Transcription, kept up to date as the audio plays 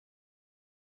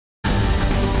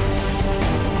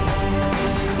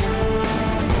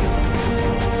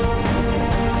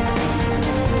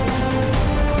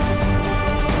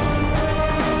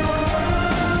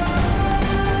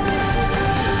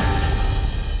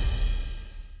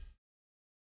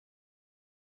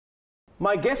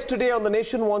My guest today on The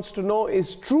Nation Wants to Know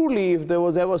is truly, if there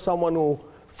was ever someone who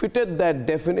fitted that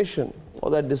definition or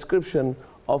that description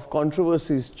of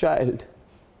controversy's child,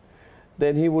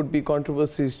 then he would be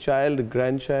controversy's child,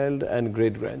 grandchild and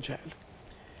great-grandchild.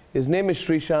 His name is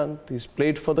Sreesanth. He's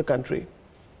played for the country,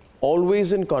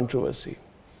 always in controversy,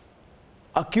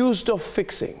 accused of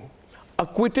fixing,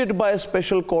 acquitted by a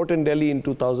special court in Delhi in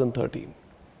 2013.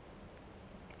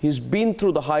 He's been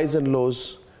through the highs and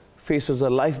lows, faces a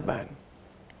life ban.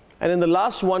 And in the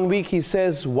last 1 week, he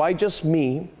says, why just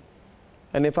me?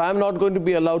 And if I'm not going to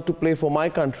be allowed to play for my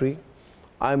country,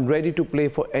 I'm ready to play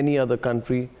for any other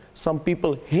country. Some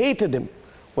people hated him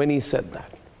when he said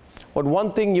that. But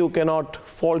one thing you cannot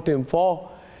fault him for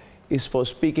is for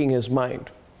speaking his mind.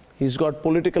 He's got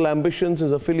political ambitions,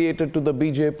 is affiliated to the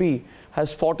BJP,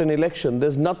 has fought an election.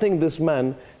 There's nothing this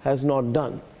man has not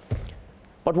done.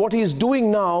 But what he's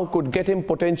doing now could get him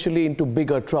potentially into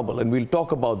bigger trouble. And we'll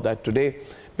talk about that today.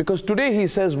 Because today he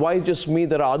says, why just me?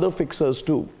 There are other fixers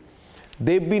too.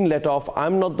 They've been let off.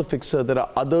 I'm not the fixer. There are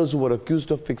others who were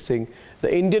accused of fixing.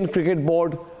 The Indian Cricket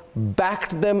Board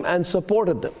backed them and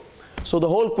supported them. So the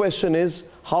whole question is,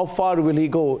 how far will he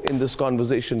go in this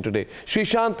conversation today?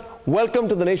 Sreesanth, welcome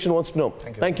to The Nation Wants to Know.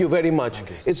 Thank you very much.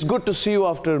 It's good to see you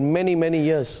after many, many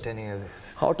years. 10 years.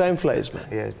 How time flies, man.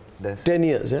 Yeah, that's 10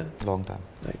 years, yeah? Long time.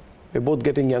 Right. We're both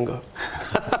getting younger.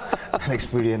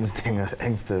 Experienced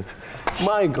youngsters.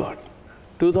 My God.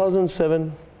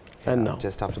 2007 and now.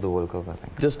 Just after the World Cup, I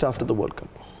think. Just after the World Cup.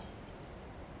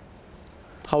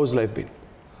 How has life been?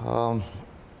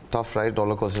 Tough ride,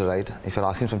 roller coaster ride. If you're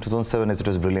asking from 2007, it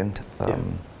was brilliant.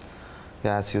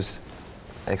 Yeah, as you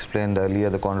explained earlier,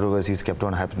 the controversies kept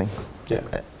on happening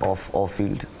off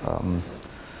field.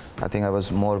 I think I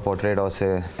was more portrayed as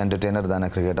an entertainer than a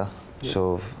cricketer.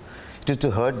 So it used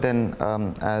to hurt then,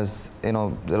 as you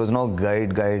know, there was no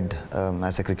guide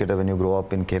as a cricketer when you grow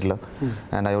up in Kerala.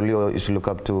 And I only used to look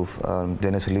up to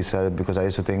Dennis Lee sir, because I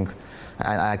used to think,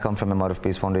 and I come from MRF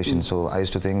Peace Foundation, so I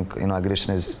used to think, you know,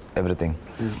 aggression is everything.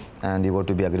 And you got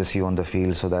to be aggressive on the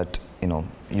field so that, you know,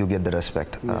 you get the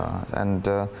respect. And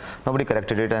nobody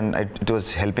corrected it, and it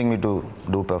was helping me to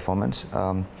do performance.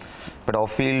 But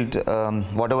off field,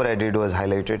 whatever I did was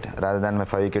highlighted rather than my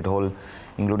 5-wicket haul.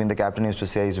 Including the captain used to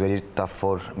say it's very tough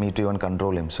for me to even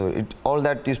control him. So all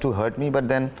that used to hurt me, but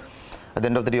then at the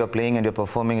end of the day you're playing and you're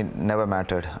performing, it never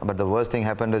mattered. But the worst thing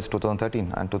happened is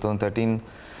 2013. And 2013,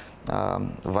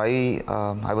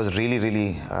 I was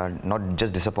really not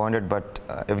just disappointed, but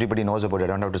everybody knows about it. I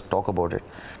don't have to talk about it.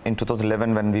 In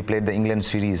 2011, when we played the England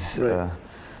series, I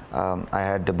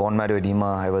had bone marrow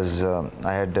edema. I was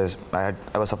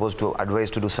supposed to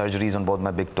advise to do surgeries on both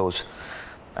my big toes.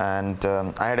 And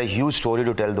I had a huge story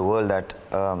to tell the world that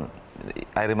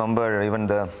I remember even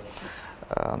the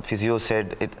physio said,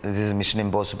 this is Mission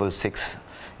Impossible 6.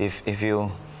 If you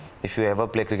ever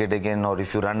play cricket again or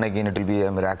if you run again, it will be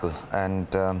a miracle. And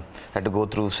I had to go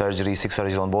through 6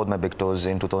 surgeries on both my big toes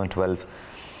in 2012.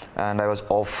 And I was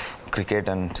off cricket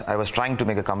and I was trying to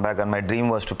make a comeback, and my dream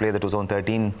was to play the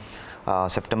 2013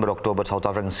 September-October South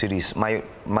African series. The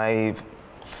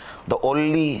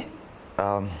only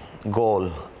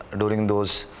goal during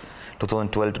those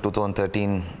 2012 to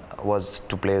 2013 was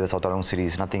to play the South African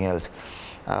series, nothing else.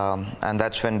 And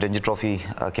that's when Ranji Trophy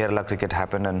Kerala cricket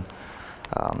happened, and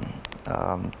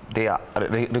they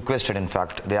requested, in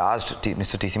fact, they asked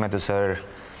Mr. T.C. Matthew sir,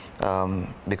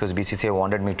 because BCCI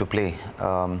wanted me to play,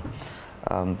 I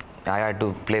had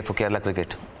to play for Kerala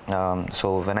cricket.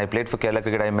 So when I played for Kerala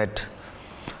cricket, I met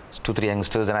 2-3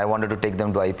 youngsters, and I wanted to take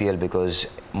them to IPL, because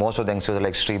most of the youngsters are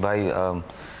like, Sreebhai,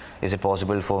 is it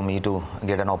possible for me to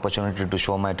get an opportunity to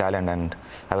show my talent? And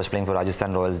I was playing for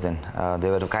Rajasthan Royals then.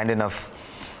 They were kind enough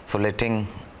for letting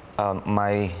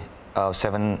my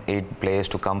 7-8 players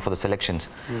to come for the selections.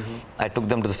 I took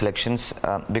them to the selections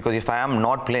because if I am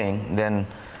not playing, then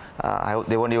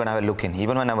they won't even have a look in.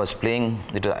 Even when I was playing,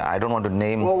 I don't want to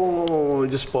name... Whoa,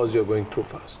 just pause. You're going too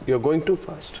fast. You're going too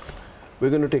fast.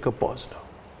 We're going to take a pause now.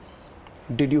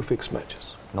 Did you fix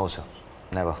matches? No, sir.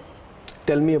 Never.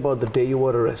 Tell me about the day you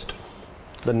were arrested.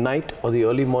 The night or the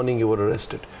early morning you were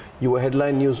arrested. You were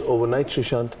headline news overnight,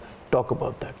 Sreesanth. Talk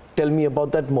about that. Tell me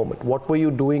about that moment. What were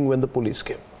you doing when the police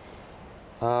came?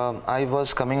 I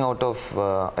was coming out of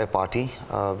a party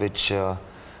which a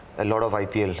lot of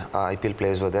IPL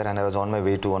players were there, and I was on my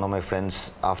way to one of my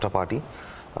friends' after party.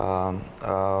 And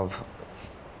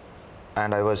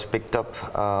I was picked up,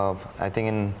 I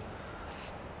think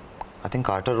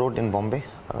Carter Road in Bombay.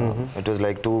 It was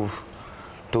like two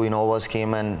Innovas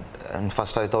came, and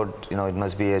first I thought, you know, it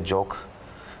must be a joke.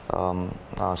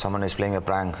 Someone is playing a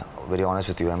prank. Very honest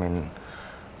with you. I mean,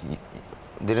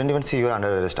 they didn't even say you are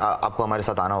under arrest. आपको हमारे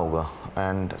साथ आना होगा.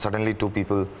 And suddenly 2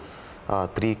 people,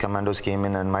 3 commandos came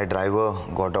in, and my driver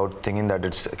got out thinking that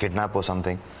it's a kidnap or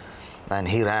something, and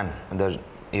he ran.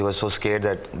 He was so scared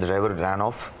that the driver ran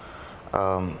off.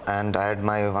 And I had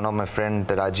one of my friend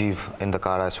Rajiv in the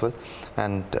car as well,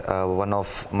 and one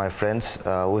of my friends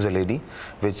who's a lady,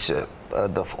 which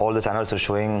all the channels are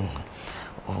showing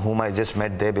whom I just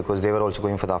met there because they were also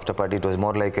going for the after party. It was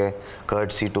more like a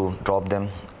courtesy to drop them,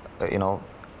 you know,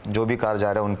 jo bhi car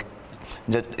ja raha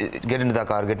just get into the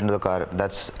car.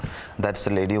 That's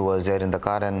the lady who was there in the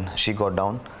car, and she got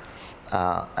down,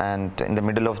 and in the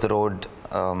middle of the road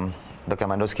the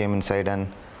commandos came inside, and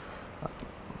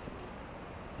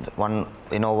one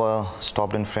Innova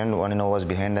stopped in front, one Innova was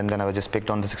behind, and then I was just picked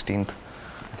on the 16th,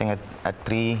 I think at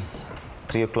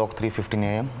 3:15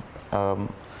 a.m.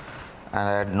 And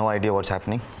I had no idea what's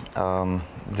happening.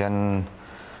 Then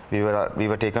we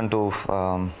were taken to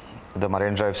the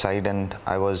Marine Drive side, and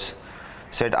I was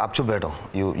said, "Aap chup baitho,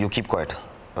 you keep quiet,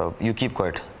 you keep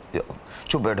quiet,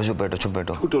 chup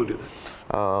baitho." Who told you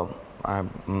that?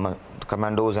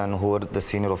 Commandos and whoever the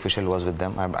senior official was with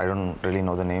them. I don't really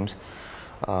know the names.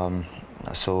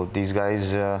 So these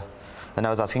guys, then I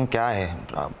was asking, "Kya hai?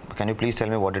 Can you please tell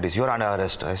me what it is? You're under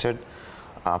arrest." I said,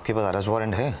 "Aapke paas arrest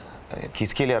warrant hai?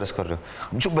 Kiske liye arrest kar rahe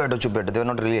ho?" Chup baitho. They were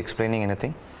not really explaining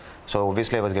anything. So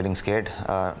obviously I was getting scared.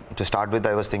 To start with,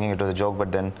 I was thinking it was a joke,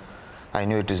 but then I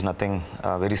knew it is nothing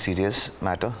very serious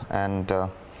matter. And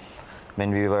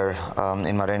when we were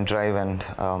in Marine Drive, and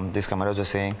these commandos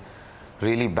were saying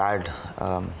really bad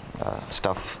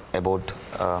stuff about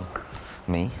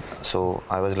me. So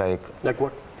I was like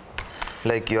what?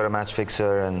 Like, you're a match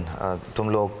fixer, and तुम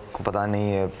लोग को पता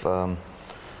नहीं है,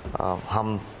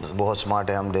 हम बहुत smart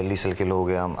है, हम Delhi cell के लोग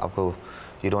हैं, हम आपको,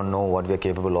 you don't know what we are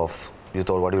capable of. You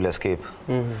thought what you will escape,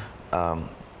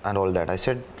 and all that. I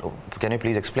said, "Can you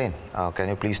please explain? Can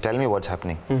you please tell me what's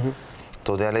happening?"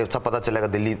 So they are like, "सब पता चलेगा,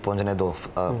 दिल्ली पहुंचने दो.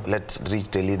 Let's reach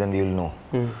Delhi, then we will know."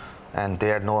 And they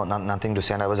had nothing to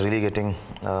say, and I was really getting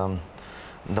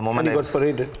the moment. And you got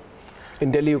paraded.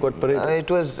 In Delhi, you got paraded.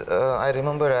 It was. I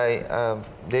remember.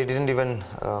 They didn't even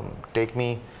take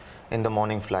me in the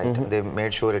morning flight. They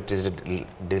made sure it is a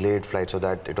delayed flight, so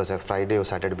that it was a Friday or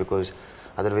Saturday, because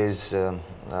otherwise,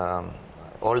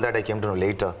 all that I came to know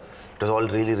later. It was all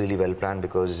really, really well planned,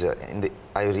 because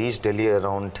I reached Delhi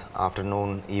around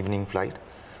evening flight,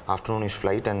 afternoonish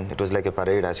flight, and it was like a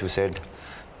parade, as you said,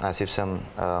 as if some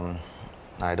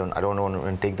I don't want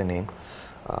to take the name.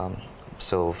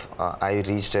 So I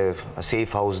reached a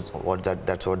safe house.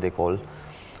 That's what they call,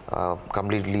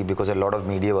 completely, because a lot of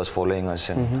media was following us,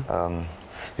 and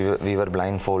we were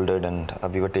blindfolded, and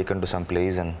we were taken to some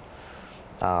place, and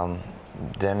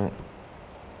then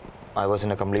I was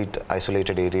in a complete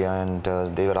isolated area, and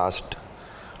they were asked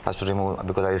us to remove,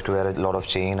 because I used to wear a lot of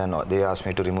chain, and they asked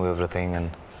me to remove everything, and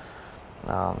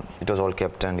it was all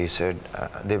kept. And he said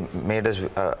they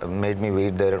made me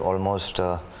wait there almost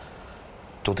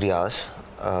 2-3 hours.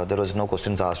 There was no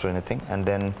questions asked or anything, and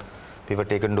then we were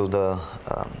taken to the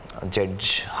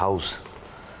judge house,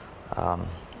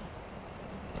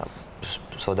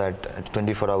 so that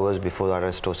 24 hours before the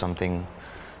arrest or something,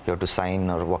 you have to sign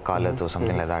or wakalat or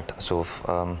something like that. So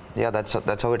yeah,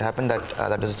 that's how it happened.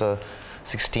 That is the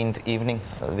 16th evening,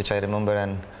 which I remember,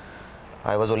 and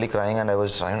I was only crying, and I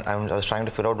was trying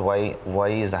to figure out why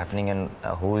is happening, and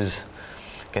who is.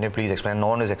 Can you please explain? No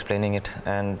one is explaining it,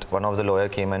 and one of the lawyer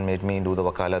came and made me do the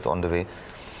wakalat on the way,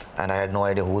 and I had no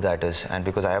idea who that is, and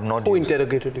because I have not. Who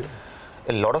interrogated you?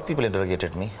 A lot of people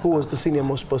interrogated me. Who was the senior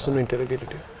most person who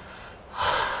interrogated you?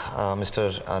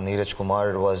 Mr. Neeraj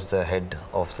Kumar was the head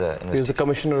of the investigation. He was the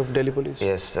commissioner of Delhi Police.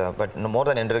 Yes, but no more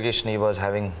than interrogation, he was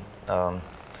having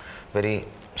very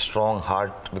strong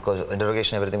heart, because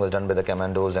interrogation, everything was done by the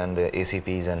commandos and the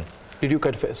ACPs. And did you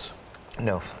confess?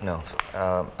 No.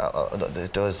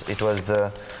 It was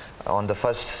on the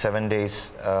first 7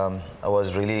 days. I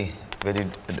was really very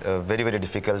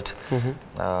difficult.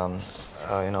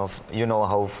 You know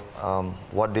how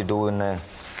what they do in a.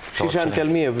 Sreesanth, tell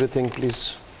me everything,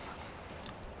 please.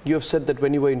 You have said that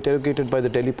when you were interrogated by the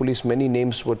Delhi police, many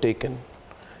names were taken,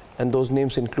 and those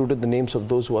names included the names of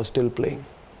those who are still playing.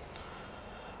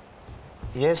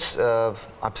 Yes,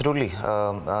 absolutely.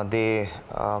 They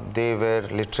were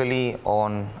literally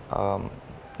on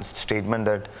statement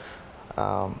that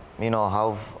how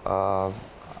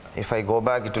if I go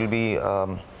back, it will be.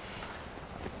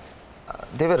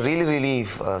 They were really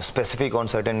specific on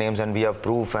certain names, and we have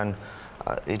proof, and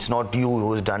it's not you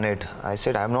who's done it. I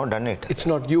said, I have not done it. It's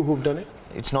not you who've done it?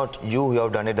 It's not you who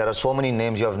have done it. There are so many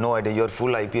names, you have no idea. Your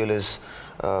full IPL is,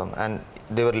 and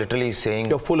they were literally saying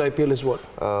your full IPL is what?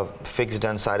 Fixed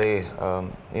and sare,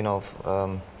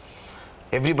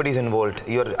 everybody's involved.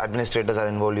 Your administrators are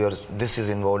involved. This is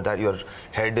involved. That your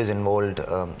head is involved.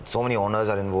 So many owners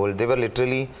are involved. They were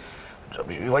literally,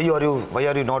 why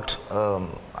are you not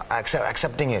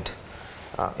accepting it?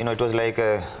 It was like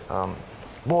a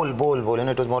bowl.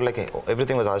 It was more like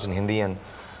everything was asked in Hindi, and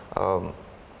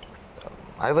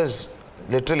I was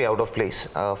literally out of place.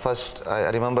 I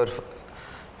remember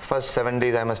first 7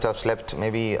 days I must have slept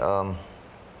maybe.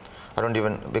 I don't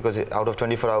even, because out of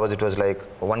 24 hours it was like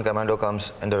one commando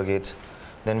comes, interrogates,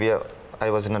 then I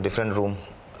was in a different room,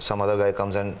 some other guy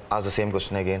comes and asks the same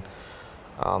question again.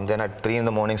 Then at 3 in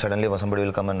the morning suddenly somebody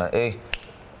will come and hey,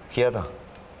 kiya tha?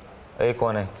 Hey,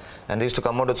 kaun hai? And they used to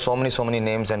come out with so many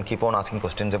names and keep on asking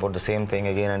questions about the same thing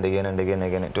again and again and again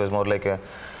and again. It was more like a,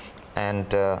 and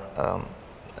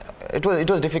it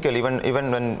was difficult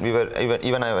even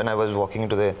when I was walking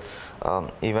into the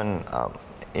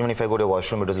even if I go to a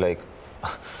washroom, it was like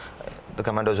the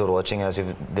commandos were watching as if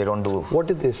they don't do. What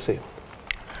did they say?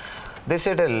 They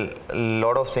said a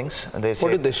lot of things.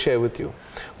 What did they share with you?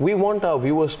 We want our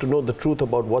viewers to know the truth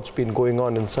about what's been going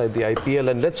on inside the IPL,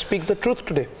 and let's speak the truth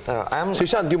today.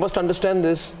 Sreesanth, you must understand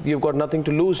this. You've got nothing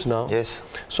to lose now. Yes.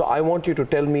 So I want you to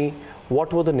tell me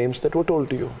what were the names that were told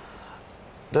to you?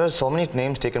 There are so many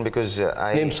names taken because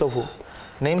Names of who?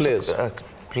 Names Players.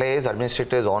 Players,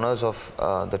 administrators, owners of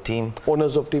the team.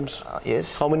 Owners of teams?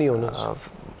 Yes. How many owners?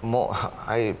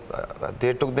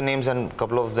 They took the names, and a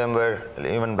couple of them were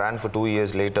even banned for 2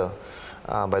 years later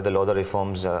by the law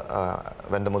reforms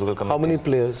when the Mudugal committee. How many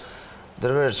players?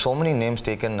 There were so many names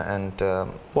taken, and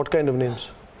what kind of names?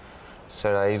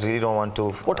 Sir, I really don't want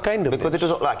to. What kind of because names? It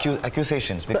was all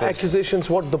accusations. The accusations,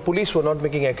 what? The police were not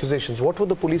making accusations. What were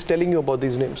the police telling you about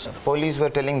these names? Police were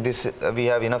telling this, we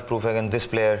have enough proof against this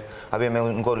player. अभी मैं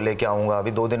उनको लेके आऊँगा.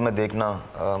 अभी 2 दिन में देखना.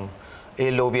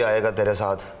 ये लो भी आएगा तेरे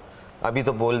साथ. अभी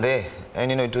तो बोल दे.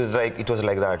 And it was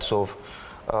like that. So,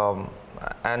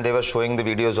 and they were showing the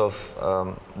videos of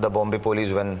the Bombay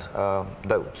police when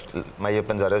the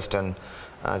Mayappan's arrest, and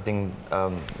I think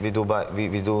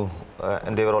Vidu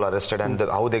and they were all arrested, and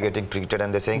how they're getting treated,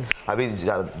 and they're saying अभी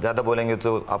ज़्यादा बोलेंगे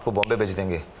तो आपको बॉम्बे भेज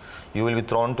देंगे. You will be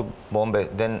thrown to Bombay,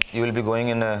 then you will be going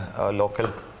in a local.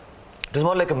 It was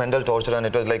more like a mental torture, and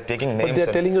it was like taking names. But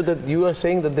they're telling you that you are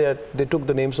saying that they took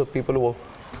the names of people who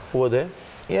were there?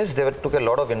 Yes, they took a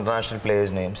lot of international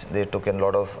players' names. They took a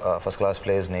lot of first-class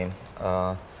players' name,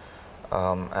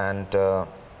 and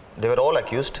they were all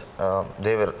accused.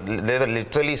 They were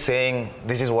literally saying,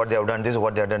 "This is what they have done. This is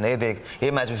what they have done.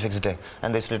 Hey, match we fixed it."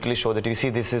 And they literally show that you see,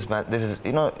 this is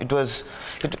it was.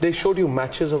 They showed you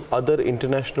matches of other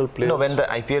international players. No, when the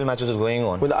IPL matches was going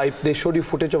on. Well, they showed you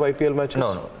footage of IPL matches.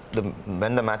 No.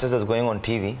 When the matches was going on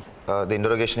TV, the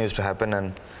interrogation used to happen,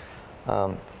 and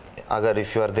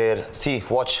if you are there, see,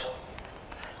 watch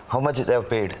how much they have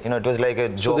paid. It was like a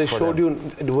joke. So they showed you.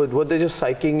 Were they just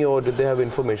psyching you, or did they have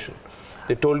information?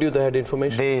 They told you they had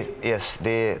information? Yes,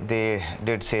 they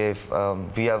did say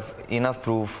we have enough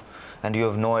proof and you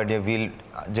have no idea.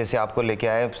 जैसे आपको लेके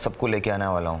आए सबको लेके आने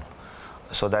वाला हूँ.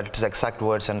 So that's exact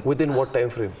words. And within what time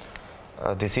frame?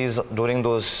 This is during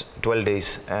those 12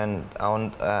 days, and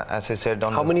as I said,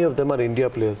 how many of them are India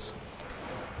players?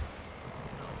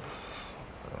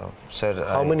 Sir,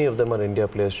 how many of them are India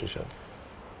players, Sreesanth?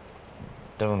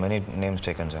 There were many names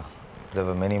taken, sir. There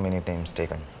were many names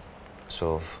taken.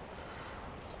 So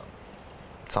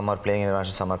some are playing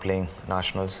international, some are playing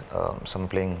nationals, some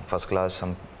playing first class.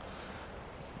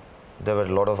 There were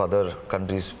a lot of other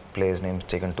countries' players' names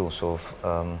taken too. So,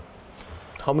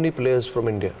 how many players from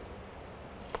India?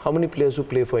 How many players who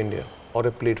play for India or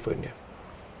have played for India?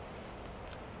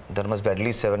 There must be at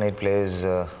least 7-8 players.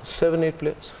 7-8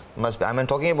 players? Must be. I'm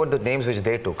talking about the names which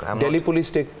they took. Delhi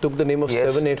police took the name of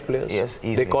 7-8 players? Yes,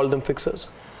 easily. They called them fixers?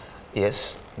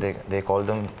 Yes, they called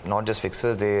them not just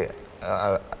fixers. They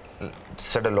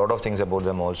said a lot of things about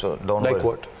them also. Don't like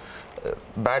worry. What?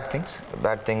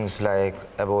 Bad things like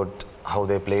about how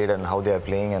they played and how they are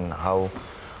playing and how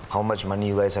much money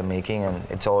you guys are making, and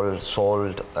it's all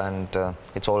sold, and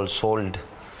it's all sold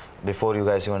before you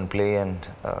guys even play, and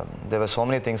there were so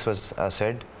many things was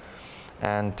said.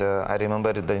 And I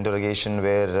remember the interrogation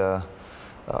where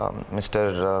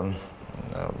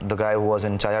the guy who was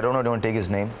in charge, I don't take his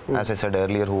name, as I said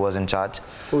earlier, who was in charge.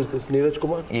 Who's this, Neeraj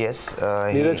Kumar? Yes.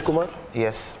 Neeraj Kumar?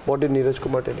 Yes. What did Neeraj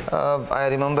Kumar tell you? I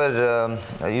remember,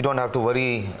 you don't have to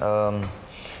worry,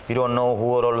 you don't know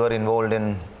who all were involved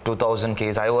in 2000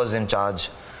 case. I was in charge.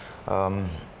 And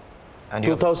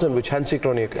 2000, which Hansi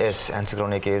Cronier case? Yes, Hansi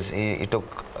Cronier case. He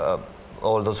took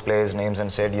all those players' names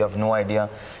and said, you have no idea.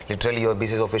 Literally, your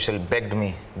BCCI official begged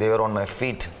me. They were on my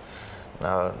feet.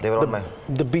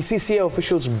 The BCCI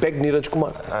officials begged Neeraj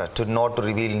Kumar to not to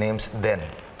reveal names then.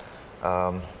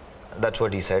 That's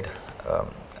what he said.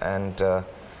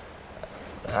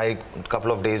 A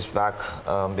couple of days back,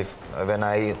 when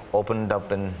I opened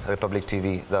up in Republic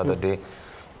TV the other day,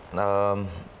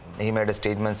 he made a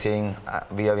statement saying,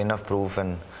 we have enough proof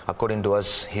and according to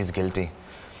us, he's guilty.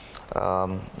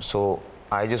 So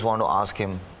I just want to ask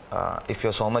him, if you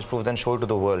have so much proof, then show it to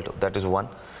the world. That is one.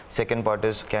 Second part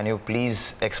is, can you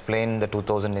please explain the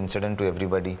 2000 incident to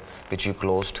everybody, which you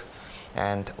closed?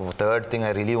 And third thing,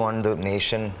 I really want the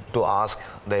nation to ask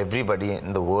everybody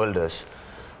in the world is,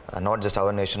 not just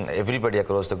our nation, everybody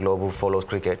across the globe who follows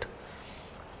cricket.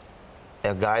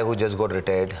 A guy who just got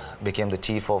retired became the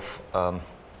chief of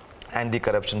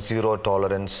anti-corruption, zero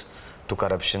tolerance to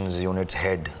corruptions unit's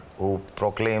head, who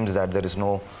proclaims that there is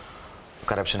no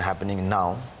corruption happening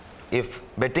now. If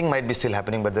betting might be still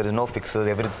happening, but there is no fixes,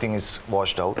 everything is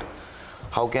washed out.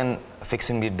 How can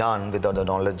fixing be done without the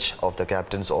knowledge of the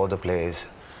captains or the players?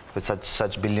 With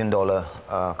such billion-dollar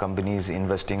companies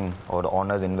investing, or the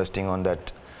owners investing on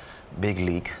that big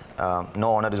league,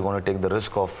 no owner is going to take the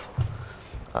risk of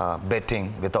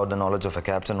betting without the knowledge of a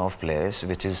captain of players,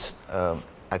 which is,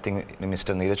 I think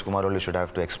Mr. Neeraj Kumar only should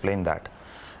have to explain that.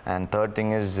 And third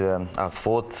thing is,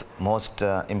 fourth most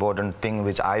important thing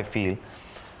which I feel,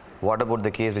 what about the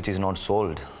case which is not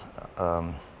solved,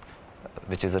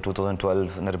 which is the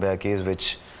 2012 Nirbhaya case,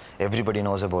 which everybody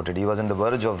knows about it. He was on the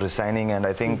verge of resigning, and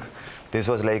I think this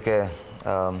was like a,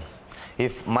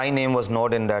 if my name was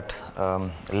not in that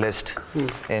list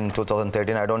in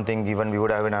 2013, I don't think even we would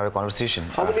have a conversation.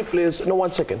 How many players, no,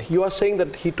 1 second. You are saying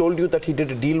that he told you that he did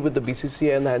a deal with the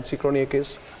BCCI and the Hansi Cronje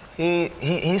case?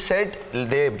 He said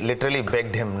they literally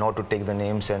begged him not to take the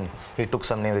names, and he took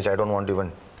some names which I don't want to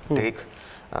even take.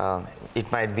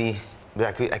 It might be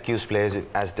the accused players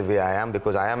as the way I am,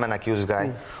 because I am an accused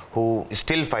guy who is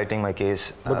still fighting my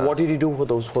case. But what did he do for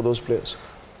those players?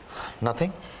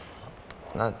 Nothing.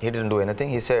 No, he didn't do anything.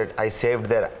 He said, I saved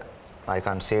their, I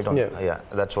can't say it on, yeah,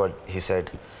 that's what he said.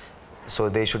 So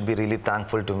they should be really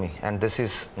thankful to me. And this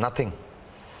is nothing.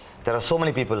 There are so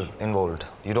many people involved.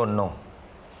 You don't know.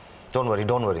 Don't worry,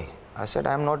 don't worry. I said,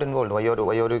 I'm not involved. Why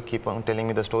you keep on telling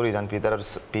me the stories? And there are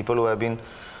people who have been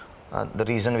the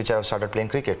reason which I have started playing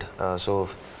cricket. So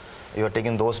you are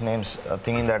taking those names,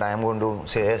 thinking that I am going to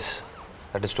say yes.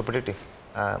 That is stupidity.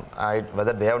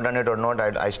 Whether they have done it or not,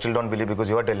 I still don't believe, because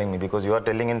you are telling me, because you are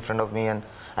telling in front of me and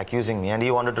accusing me. And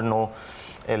he wanted to know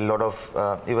a lot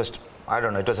of, it was, I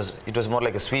don't know, it was more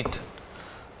like a sweet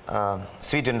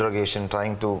interrogation,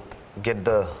 trying to get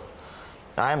the,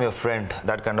 I am your friend,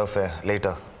 that kind of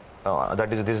later.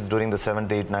 This is during the 7th,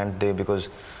 8th, 9th day, because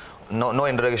no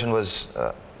interrogation was,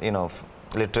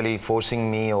 literally forcing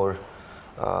me or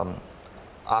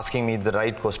asking me the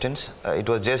right questions. It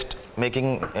was just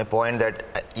making a point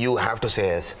that you have to say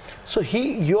yes. So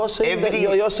you're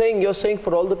saying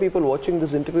for all the people watching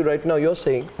this interview right now, you're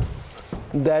saying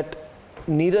that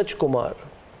Neeraj Kumar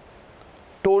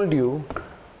told you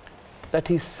that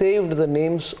he saved the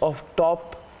names of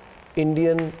top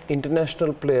Indian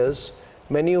international players,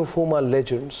 many of whom are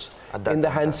legends, in the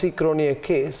Hansi Cronje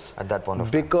case, at that point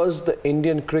of time, because the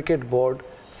Indian Cricket Board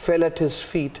fell at his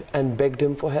feet and begged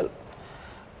him for help.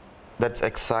 That's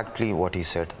exactly what he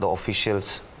said. The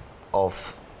officials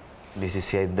of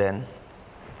BCCI then,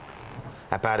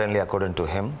 apparently according to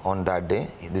him on that day,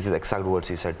 this is exact words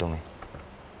he said to me.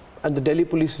 And the Delhi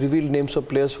police revealed names of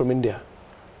players from India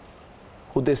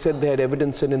who they said they had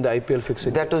evidence in the IPL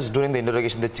fixing. That was during the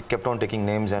interrogation. They kept on taking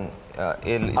names. And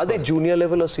are they junior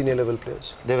level or senior level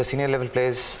players? They were senior level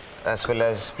players, as well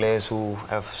as players who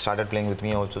have started playing with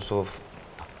me also, so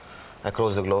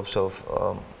across the globe. So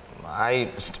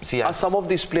are some of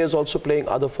these players also playing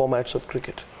other formats of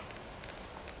cricket?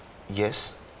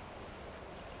 Yes,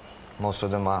 most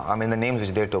of them are. I mean, the names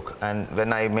which they took. And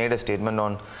when I made a statement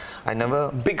on, I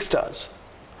never... Big stars?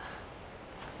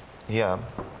 Yeah,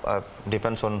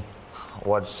 depends on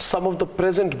what... Some of the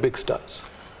present big stars?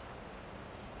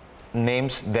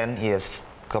 Names then, yes,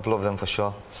 couple of them for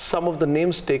sure. Some of the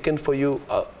names taken for you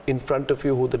in front of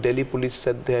you, who the Delhi police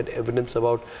said they had evidence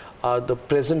about, are the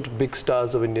present big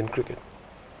stars of Indian cricket?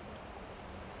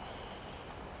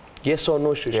 Yes or no,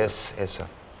 Sreesanth? Yes, sir.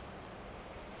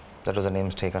 That was the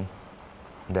names taken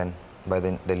then by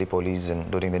the Delhi police and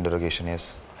during the interrogation,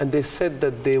 yes. And they said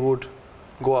that they would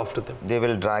go after them? They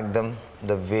will drag them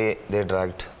the way they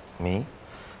dragged me,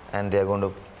 and they are going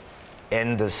to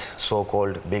end this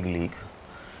so-called big league.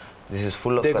 This is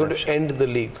full of They're corruption. going to end the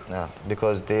league. Yeah,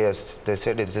 because they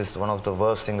said it is one of the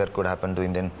worst thing that could happen to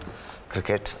Indian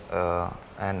cricket,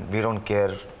 and we don't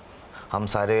care. हम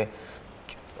सारे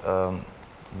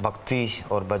भक्ति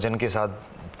और भजन के साथ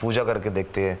पूजा करके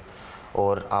देखते हैं,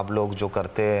 और आप लोग जो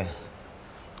करते हैं,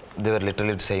 they were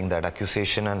literally saying that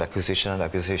accusation and accusation and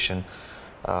accusation.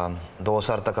 2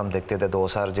 साल तक हम देखते थे, 2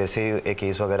 साल जैसे ही एक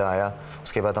केस वगैरह आया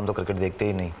उसके बाद हम तो क्रिकेट देखते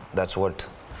ही नहीं. That's what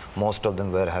most of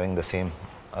them were having the same.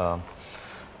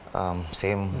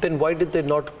 Then why did they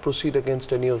not proceed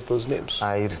against any of those names?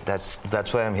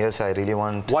 That's why I'm here. So I really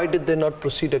want. Why did they not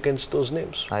proceed against those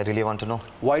names? I really want to know.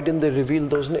 Why didn't they reveal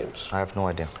those names? I have no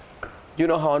idea. You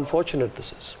know how unfortunate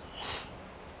this is.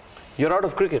 You're out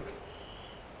of cricket.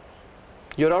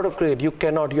 You're out of cricket. You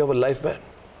have a life ban.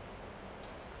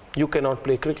 You cannot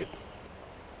play cricket.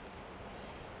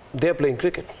 They're playing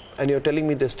cricket, and you're telling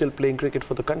me they're still playing cricket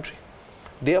for the country.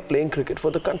 They are playing cricket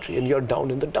for the country, and you're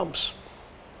down in the dumps.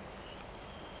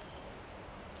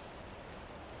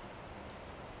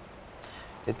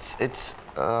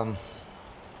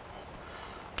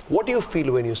 What do you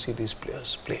feel when you see these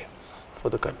players play for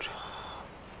the country?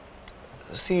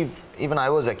 See, even I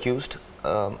was accused,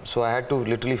 so I had to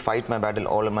literally fight my battle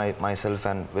all myself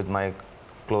and with my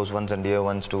close ones and dear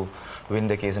ones to win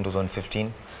the case in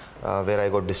 2015, where I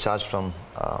got discharged from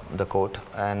the court.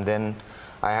 And then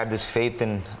I had this faith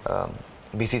in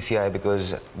BCCI,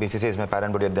 because BCCI is my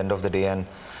parent body at the end of the day, and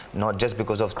not just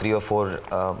because of 3 or 4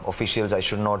 officials, I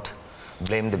should not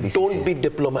blame the BCCI. Don't be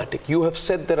diplomatic. You have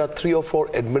said there are 3 or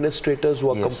 4 administrators who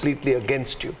are completely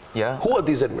against you. Yeah. Who are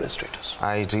these administrators?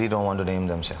 I really don't want to name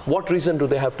them, sir. What reason do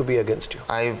they have to be against you?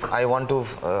 I want to.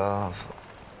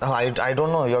 I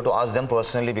don't know. You have to ask them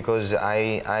personally, because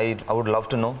I would love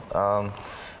to know.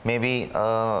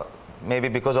 Maybe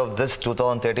because of this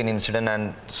 2013 incident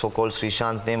and so-called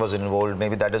Sreesanth's name was involved.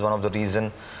 Maybe that is one of the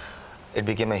reason it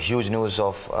became a huge news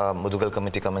of Mudugal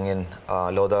committee coming in,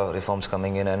 Lodha reforms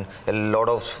coming in, and a lot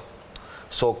of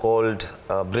so-called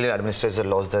brilliant administrators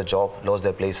lost their job, lost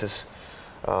their places.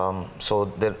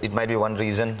 So it might be one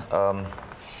reason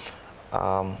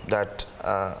that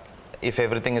if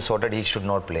everything is sorted, he should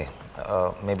not play.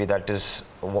 Maybe that is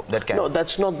that can. No,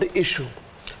 that's not the issue.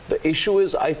 The issue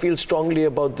is I feel strongly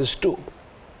about this too.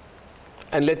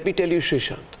 And let me tell you,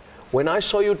 Sreesanth, when I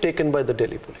saw you taken by the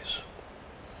Delhi police,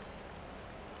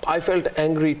 I felt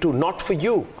angry too, not for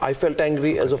you. I felt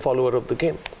angry as a follower of the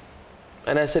game.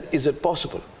 And I said, is it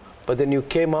possible? But then you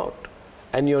came out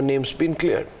and your name's been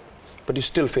cleared, but you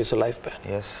still face a life ban.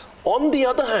 Yes. On the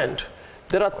other hand,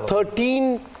 there are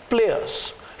 13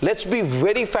 players. Let's be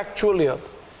very factual here.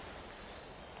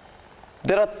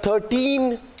 There are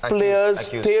 13 players,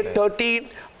 13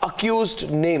 accused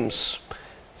names.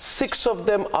 6 of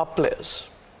them are players.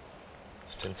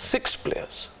 6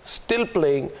 players still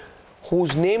playing,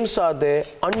 whose names are there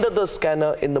under the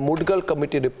scanner in the Mudugal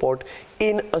committee report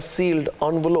in a sealed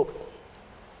envelope.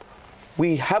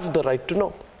 We have the right to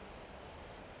know.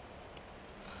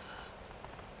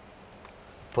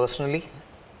 Personally,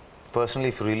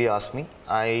 if you really ask me,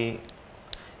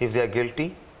 if they are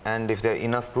guilty and if there are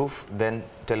enough proof, then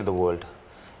tell the world.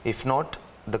 If not,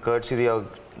 the courtesy the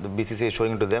BCCI is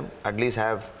showing to them, at least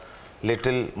have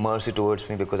little mercy towards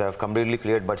me, because I have completely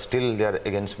cleared, but still they are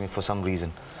against me for some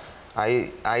reason.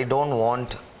 I don't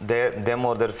want them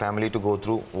or their family to go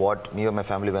through what me or my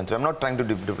family went through. I'm not trying to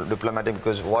be diplomatic,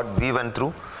 because what we went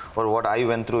through or what I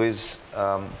went through is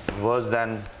worse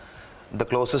than, the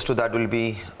closest to that will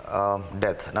be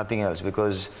death, nothing else,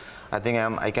 because I think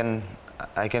I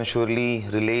can surely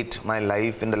relate my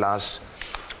life in the last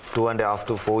 2.5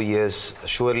 to 4 years.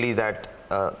 Surely that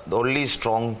the only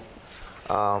strong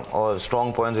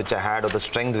points which I had, or the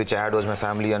strength which I had, was my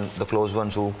family and the close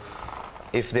ones who,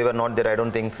 if they were not there, I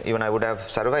don't think even I would have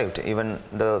survived. Even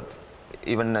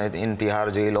in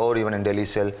Tihar jail or even in Delhi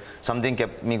cell, something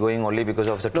kept me going only because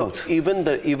of the truth. Even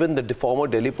the former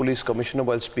Delhi Police Commissioner,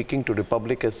 while speaking to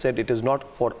Republic, has said it is not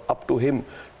up to him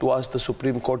to ask the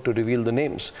Supreme Court to reveal the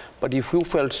names. But if you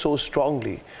felt so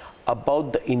strongly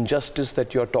about the injustice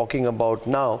that you are talking about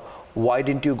now, why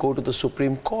didn't you go to the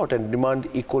Supreme Court and demand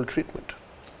equal treatment?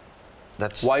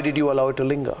 Why did you allow it to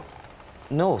linger?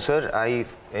 No, sir.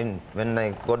 When I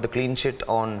got the clean sheet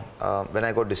on, when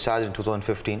I got discharged in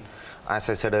 2015, as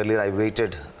I said earlier, I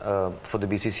waited for the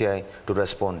BCCI to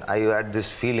respond. I had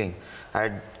this feeling,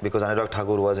 because Anurag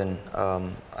Thakur was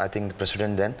I think the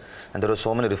president then, and there were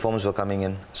so many reforms were coming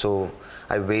in. So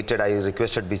I waited, I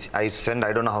requested, I sent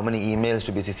I don't know how many emails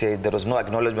to BCCI. There was no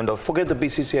acknowledgement of. Forget the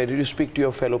BCCI. Did you speak to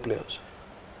your fellow players?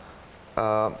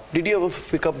 Did you ever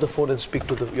pick up the phone and speak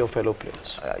to your fellow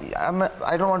players?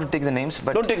 I don't want to take the names,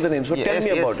 but don't take the names, but tell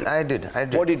me about it. I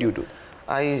did. What did you do?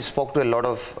 I spoke to a lot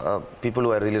of people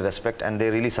who I really respect, and they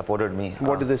really supported me.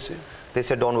 What did they say? They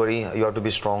said, "Don't worry, you have to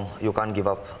be strong. You can't give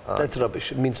up." That's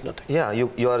rubbish. It means nothing. Yeah,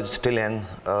 you are still young.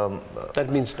 That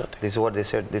means nothing. This is what they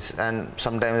said. This, and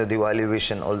sometimes the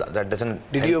evaluation, all that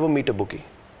doesn't. Did you ever meet a bookie?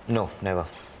 No, never.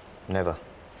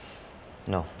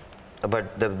 No.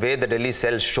 But the way the Delhi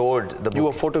cell showed the bookie. You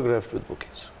were photographed with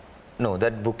bookies? No,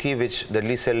 that bookie which the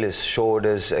Delhi cell is showed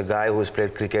is a guy who has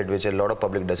played cricket, which a lot of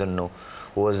public doesn't know,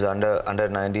 who was under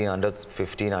 19, under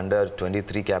 15, under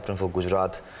 23 captain for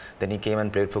Gujarat. Then he came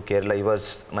and played for Kerala. He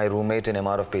was my roommate in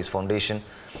MR of Pace Foundation.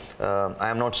 I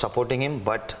am not supporting him,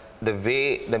 but the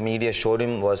way the media showed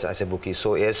him was as a bookie.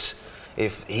 So yes,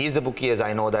 if he's the bookie, yes,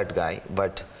 I know that guy,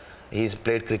 but he's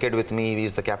played cricket with me.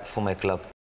 He's the captain for my club.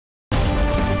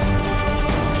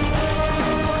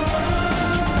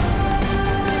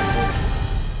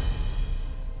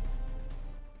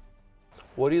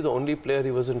 Were you the only player he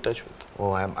was in touch with?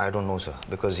 Oh, I don't know, sir,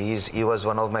 because he was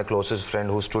one of my closest friends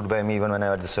who stood by me even when I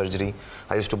had the surgery.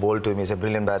 I used to bowl to him. He's a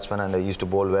brilliant batsman and I used to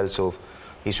bowl well, so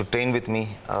he used to train with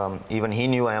me. Even he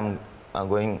knew I am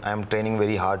training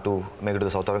very hard to make it to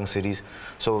the South African series.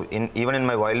 So even in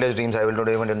my wildest dreams, I will not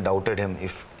even doubted him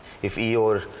if he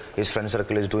or his friend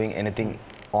circle is doing anything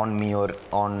on me or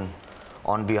on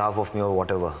behalf of me or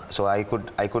whatever. So I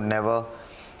could never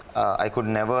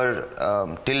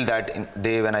till that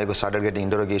day when I started getting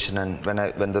interrogation and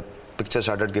when the picture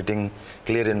started getting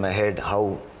clear in my head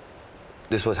how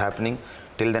this was happening,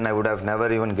 till then I would have never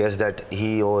even guessed that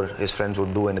he or his friends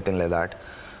would do anything like that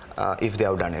if they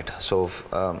have done it. So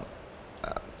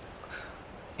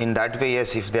in that way,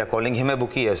 yes, if they are calling him a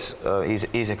bookie, yes,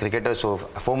 he's a cricketer. So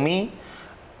for me,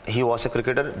 he was a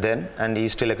cricketer then and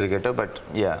he's still a cricketer, but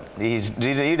yeah, he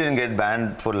didn't get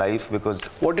banned for life because...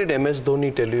 What did MS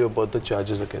Dhoni tell you about the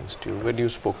charges against you when you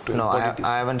spoke to him? No,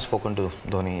 I haven't spoken to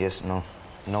Dhoni, yes, no,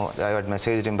 I had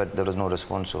messaged him but there was no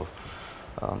response. So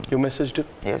you messaged him?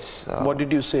 Yes. What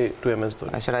did you say to MS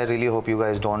Dhoni? I said, I really hope you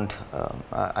guys don't,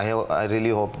 I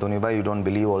really hope, Dhoni bhai, you don't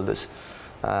believe all this.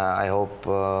 I hope,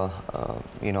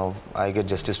 you know, I get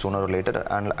justice sooner or later,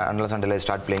 unless until I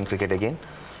start playing cricket again.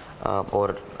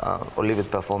 Or only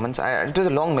with performance. It was a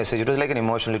long message. It was like an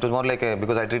emotional. It was more like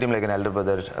because I treat him like an elder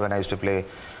brother when I used to play.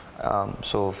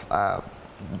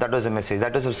 That was a message.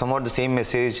 That was somewhat the same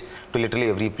message to literally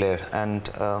every player. And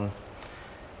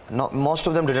most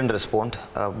of them didn't respond,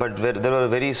 but they were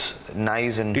very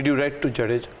nice. And did you write to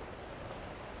Jadeja?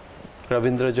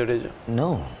 Ravindra Jadeja?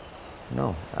 No.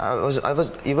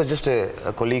 He was just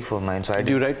a colleague of mine. So did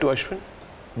you write to Ashwin?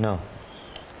 No.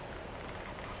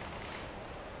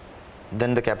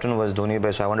 Then the captain was Dhoni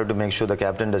bhai, so I wanted to make sure the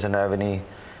captain doesn't have any,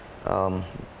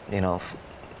 you know,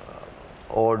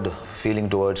 odd feeling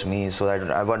towards me. So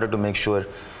I wanted to make sure,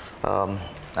 and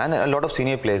a lot of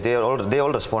senior players, they all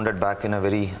responded back in a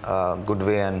very good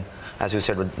way. And as you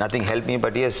said, nothing helped me,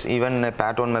 but yes, even a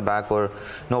pat on my back or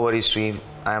no worries, Sri,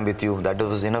 I am with you. That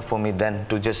was enough for me then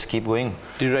to just keep going.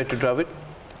 Did you write to Dravid?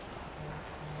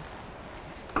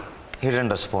 He didn't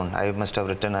respond. I must have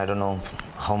written, I don't know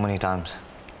how many times.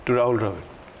 To Rahul Dravid.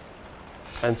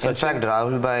 And in fact,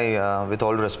 Rahul bhai, with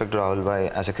all respect to Rahul bhai,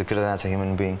 as a cricketer and as a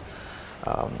human being,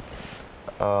 I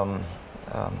don't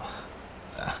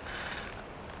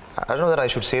know that I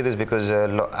should say this because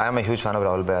I am a huge fan of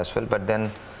Rahul bhai as well. But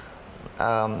then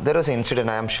there was an incident.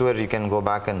 I am sure you can go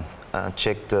back and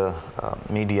check the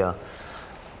media.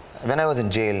 When I was in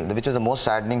jail, which is the most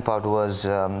saddening part, was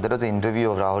there was an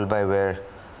interview of Rahul bhai where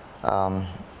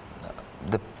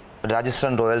the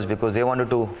Rajasthan Royals, because they wanted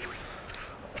to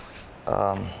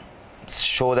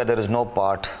show that there is no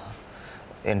part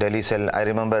in Delhi cell. I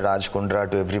remember Raj Kundra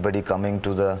to everybody coming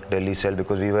to the Delhi cell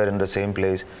because we were in the same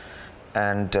place,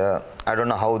 and I don't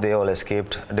know how they all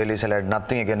escaped. Delhi cell had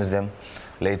nothing against them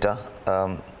later,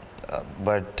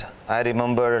 but I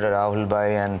remember Rahul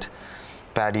bhai and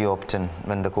Paddy Upton,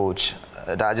 when the coach,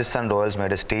 Rajasthan Royals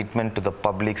made a statement to the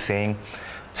public saying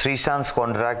Sreesanth's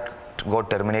contract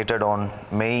got terminated on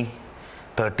May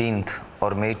 13th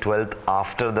or May 12th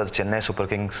after the Chennai Super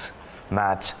Kings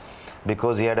match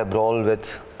because he had a brawl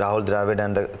with Rahul Dravid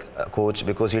and the coach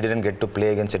because he didn't get to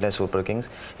play against Chennai Super Kings.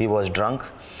 He was drunk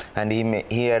and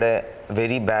he had a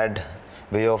very bad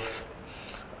way of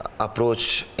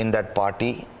approach in that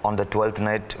party on the 12th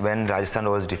night when Rajasthan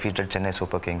Royals defeated Chennai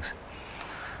Super Kings.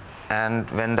 And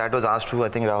when that was asked to, I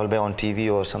think, Rahul bhai on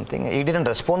TV or something, he didn't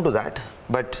respond to that,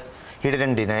 but he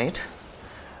didn't deny it.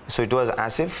 So it was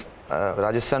as if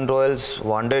Rajasthan Royals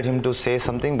wanted him to say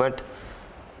something, but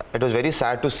it was very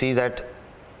sad to see that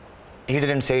he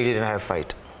didn't say he didn't have a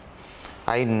fight.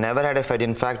 I never had a fight.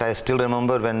 In fact, I still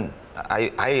remember when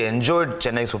I enjoyed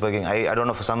Chennai Super King. I don't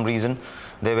know, for some reason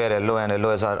they were yellow, and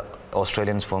yellows are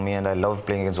Australians for me, and I love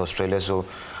playing against Australia. So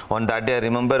on that day, I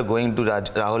remember going to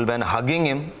Rahul Bhai and hugging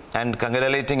him and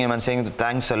congratulating him and saying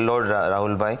thanks a lot,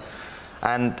 Rahul Bhai.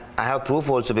 And I have proof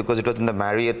also, because it was in the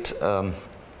Marriott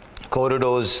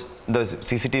corridors, the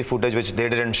CCTV footage which they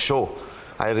didn't show.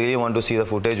 I really want to see the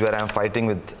footage where I'm fighting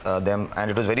with them, and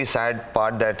it was very sad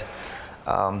part that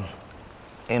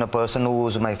a person who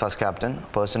was my first captain,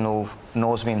 a person who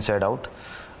knows me inside out,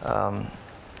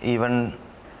 even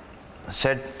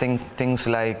said things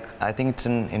like, I think it's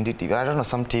in NDTV, I don't know,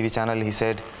 some TV channel, he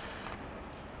said,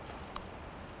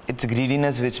 it's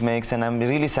greediness which makes, and I'm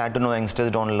really sad to know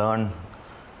youngsters don't learn.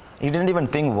 He didn't even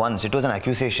think once. It was an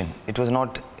accusation. It was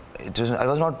not,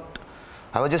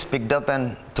 I was just picked up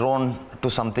and thrown to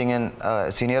something, and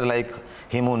a senior like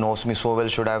him who knows me so well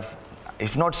should have,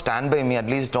 if not stand by me, at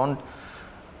least don't,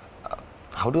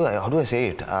 how do I say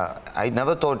it? I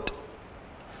never thought,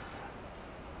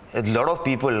 a lot of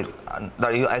people,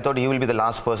 I thought he will be the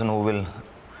last person who will,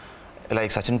 like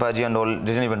Sachin Paji and all,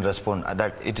 didn't even respond.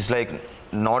 That it is like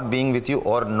not being with you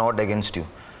or not against you,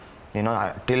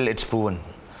 till it's proven.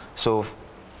 So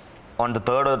on the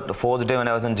third or the fourth day when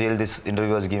I was in jail, this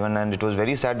interview was given, and it was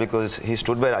very sad because he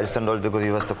stood by Rajasthan Royals because he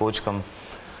was the coach come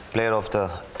player of the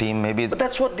team. Maybe. But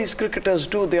that's what these cricketers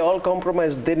do. They all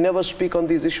compromise. They never speak on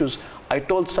these issues. I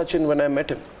told Sachin when I met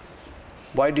him,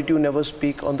 why did you never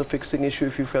speak on the fixing issue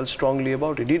if you felt strongly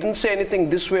about it? He didn't say anything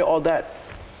this way or that.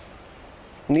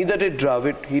 Neither did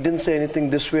Dravid. He didn't say anything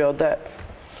this way or that.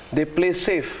 They play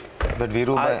safe. But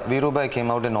Virubai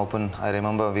came out in open. I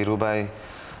remember Virubai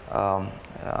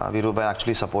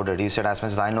actually supported. He said, as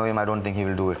much as I know him, I don't think he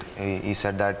will do it. He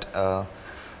said that,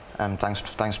 and thanks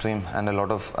to him and a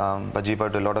lot of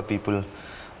Bajipat, a lot of people,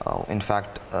 in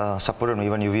fact, supported me.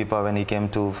 Even Yuvipa when he came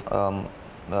to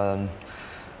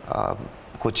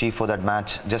Kochi for that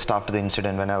match just after the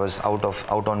incident when I was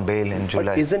out on bail in July.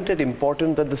 But isn't it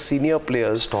important that the senior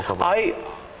players talk about it?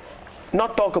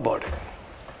 Not talk about it.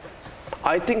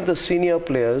 I think the senior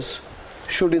players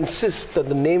should insist that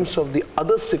the names of the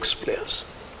other 6 players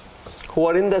who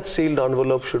are in that sealed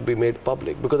envelope should be made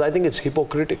public, because I think it's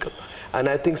hypocritical. And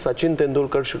I think Sachin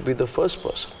Tendulkar should be the first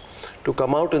person to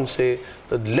come out and say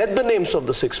that let the names of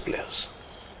the 6 players.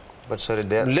 But sir,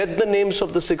 let the names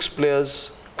of the 6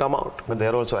 players come out. But they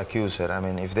are also accused, sir. I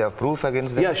mean, if they have proof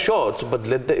against them. Yeah, sure. But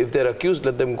if they're accused,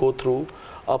 let them go through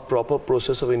a proper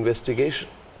process of investigation.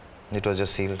 It was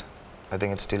just sealed. I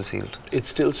think it's still sealed. It's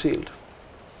still sealed.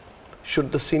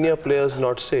 Should the senior players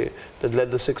not say that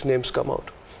let the 6 names come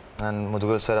out? And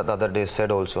Mudugal sir the other day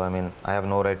said also, I mean, I have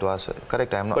no right to ask.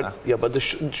 Correct, I am not. But yeah, but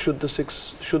should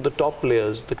the top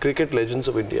players, the cricket legends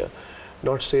of India,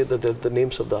 not say that the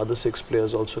names of the other 6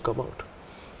 players also come out?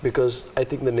 Because I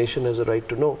think the nation has a right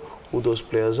to know who those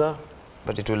players are.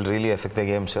 But it will really affect the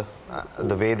game, sir.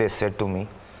 The way they said to me.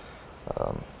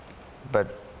 But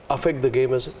affect the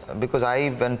game, is it? Because I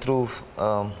went through,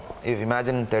 if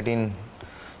imagine 13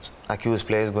 accused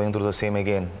players going through the same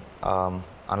again,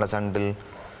 unless until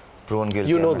proven guilty.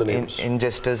 You know the names.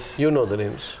 Injustice. You know the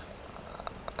names.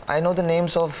 I know the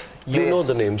names of. You know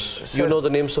the names. Sir, you know the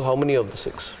names of how many of the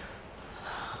 6?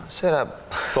 Sir,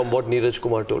 from what Neeraj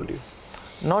Kumar told you.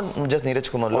 Not just Neeraj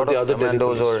Kumar, a lot of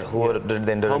commandos or who did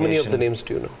the interrogation. How many of the names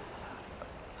do you know?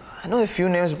 I know a few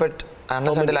names, but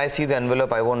unless until I see the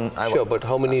envelope, I won't. Sure, but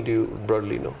how many do you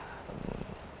broadly know?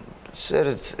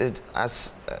 Sir,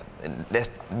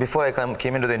 before I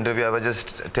came into the interview, I was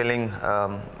just telling,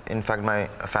 in fact, my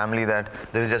family that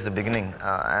this is just the beginning.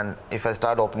 And if I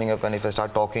start opening up and if I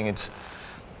start talking, it's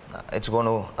going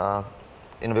to,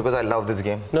 because I love this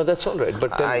game. No, that's all right.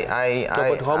 But tell me,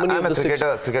 but how many I'm of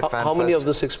the cricket fan. How many of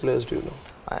the 6 players do you know?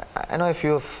 I know a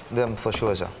few of them for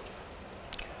sure, sir.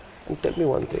 And tell me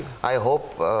one thing. I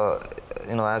hope,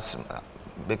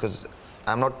 because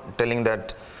I'm not telling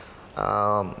that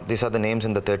these are the names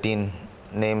in the 13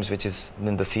 names which is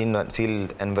in the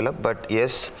sealed envelope, but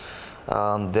yes,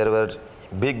 there were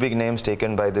big names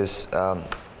taken by this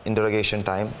interrogation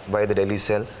time by the Delhi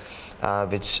cell,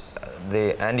 which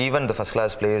they, and even the first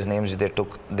class players names they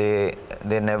took, they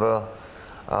never.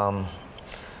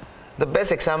 The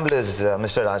best example is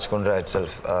Mr. Rajkundra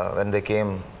itself. When they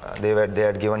came, they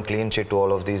had given clean sheet to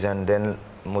all of these, and then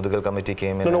Mudugal committee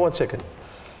came in. No, 1 second.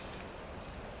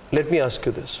 Let me ask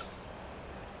you this.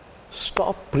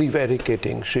 Stop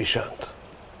prevaricating, Sreesanth.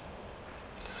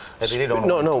 I really don't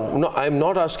know. No, I'm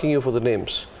not asking you for the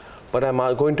names, but I'm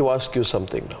going to ask you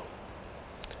something now.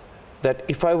 That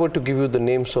if I were to give you the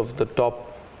names of the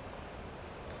top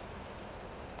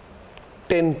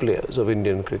 10 players of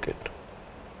Indian cricket,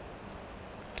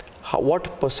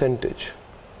 what percentage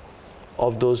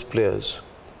of those players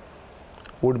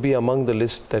would be among the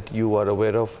list that you are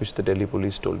aware of, which the Delhi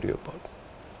police told you about?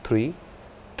 3,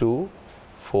 2,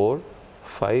 4,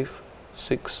 5,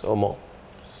 6 or more?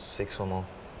 6 or more.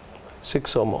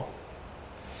 6 or more.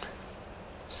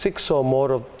 6 or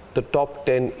more of the top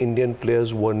 10 Indian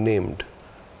players were named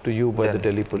to you by the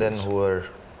Delhi police. Then who were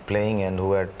playing and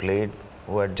who had played,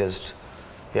 who had just,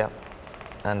 yeah,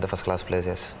 and the first class players,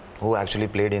 yes, who actually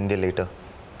played India later.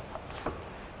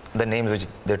 The names which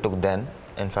they took then,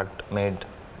 in fact,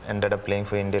 ended up playing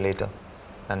for India later.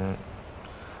 And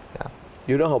yeah.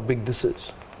 You know how big this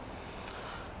is?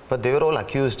 But they were all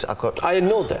accused. I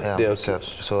know that, yeah, they are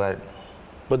accused. So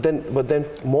but then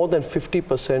more than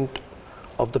 50%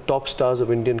 of the top stars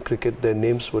of Indian cricket, their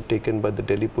names were taken by the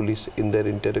Delhi police in their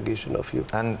interrogation of you.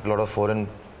 And a lot of foreign,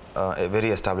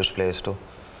 very established players too.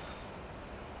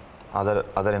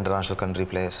 Other international country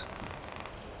players.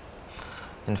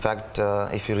 In fact,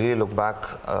 if you really look back,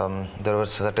 there were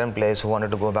certain players who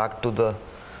wanted to go back to the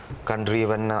country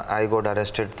when I got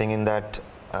arrested, thinking that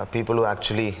people who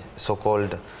actually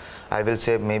so-called, I will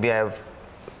say maybe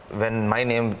when my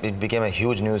name, it became a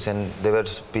huge news, and there were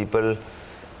people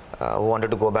who wanted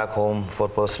to go back home for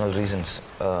personal reasons.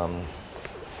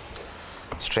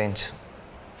 Strange.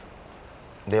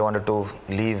 They wanted to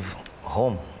leave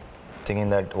home, thinking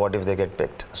that what if they get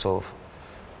picked. So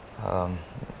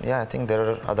yeah, I think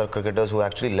there are other cricketers who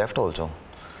actually left also.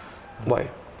 Why?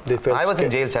 They felt I was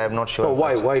scared. in jail, so I'm not sure. No,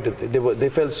 why did they? They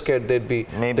felt scared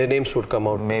their names would come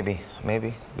out. Maybe,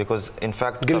 because in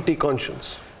fact... Guilty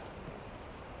conscience.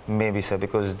 Maybe, sir,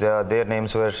 because their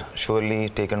names were surely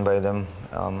taken by them,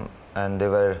 and they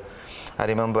were, I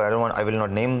remember, I will not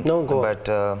name, no, go but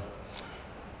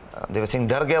they were saying,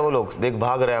 "Dar gaya wo log, dekh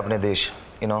bhag rahe apne desh,"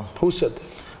 you know. Who said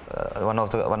that? One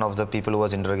of the people who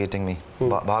was interrogating me.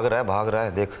 भाग रहा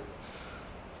है देख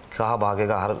कहाँ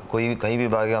भागेगा हर कोई कहीं भी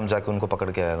भागेगा हम जाके उनको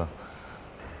पकड़ के आएगा.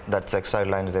 That's exact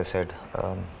lines they said.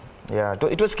 Yeah,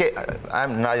 it was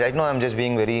right now I'm just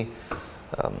being very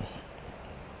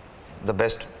the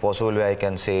best possible way I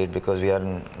can say it, because we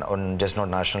are just not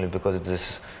nationally, because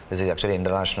this is actually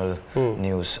international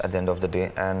news at the end of the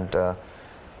day. And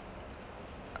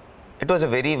it was a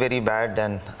very, very bad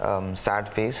and sad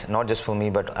phase, not just for me,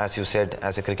 but as you said,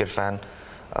 as a cricket fan.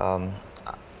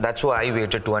 That's why I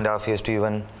waited 2.5 years to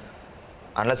even,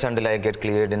 unless until I get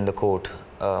cleared in the court,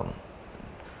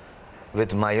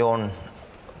 with my own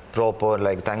proper,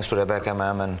 like thanks to Rebecca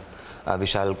ma'am and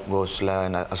Vishal Ghosla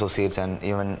and associates, and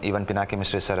even Pinaki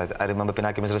Mishra sir. I remember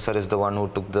Pinaki Mishra sir is the one who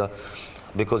took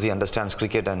because he understands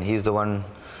cricket, and he's the one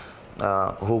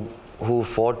who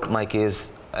fought my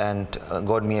case and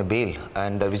got me a bail,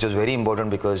 and which was very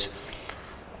important, because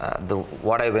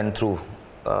what I went through.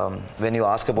 When you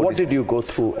ask about what did you go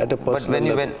through at a personal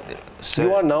level?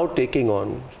 You are now taking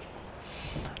on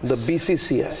the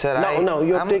BCCI. Sir,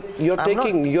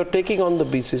 you're taking on the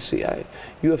BCCI.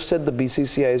 You have said the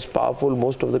BCCI is powerful.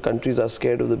 Most of the countries are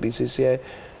scared of the BCCI.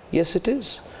 Yes, it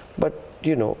is. But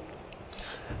you know.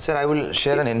 Sir, I will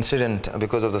share an incident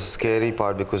because of the scary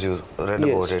part, because you read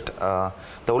about it.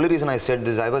 The only reason I said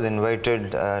this, I was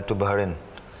invited to Bahrain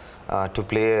to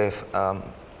play a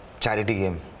charity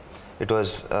game. It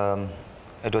was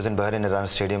in Bahrain Iran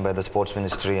Stadium by the Sports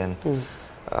Ministry, and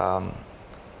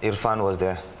Irfan was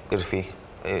there. Irfi,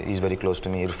 he's very close to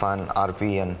me. Irfan,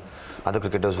 RP, and other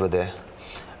cricketers were there.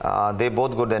 They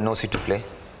both got the NOC to play.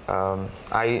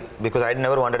 Because I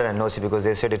never wanted an NOC, because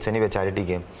they said it's anyway a charity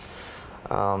game.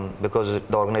 Because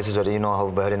the organizers were, you know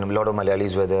how Bahrain, a lot of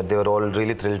Malayalis were there. They were all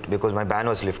really thrilled because my ban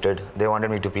was lifted. They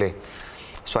wanted me to play.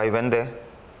 So I went there.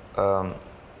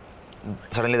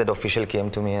 Suddenly that official came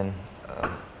to me and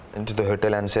into the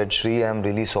hotel and said, "Sri, I'm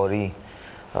really sorry.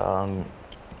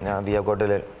 We have got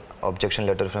an objection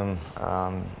letter from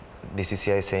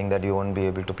BCCI saying that you won't be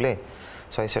able to play."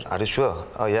 So I said, "Are you sure?"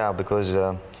 "Oh yeah, because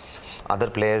other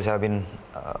players have been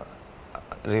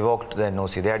revoked the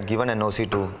NOC. They had given NOC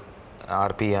to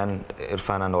RP and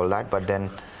Irfan and all that, but then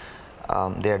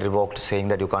they had revoked, saying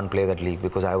that you can't play that league,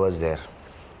 because I was there."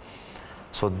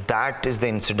 So that is the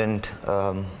incident.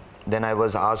 Then I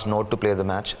was asked not to play the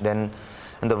match.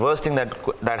 And the worst thing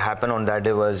that happened on that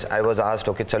day was I was asked,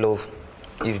 "Okay, chalo,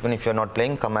 even if you're not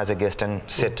playing, come as a guest and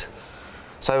sit."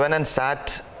 So I went and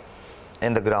sat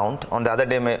in the ground. On the other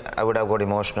day, I would have got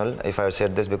emotional if I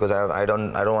said this, because I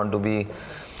don't want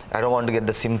to get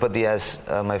the sympathy, as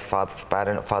my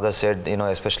father said, you know,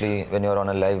 especially when you're on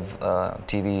a live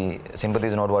TV, sympathy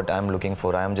is not what I'm looking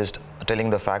for. I am just telling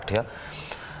the fact here.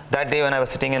 That day when I was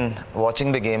sitting and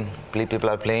watching the game, people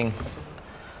are playing,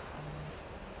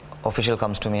 official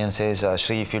comes to me and says,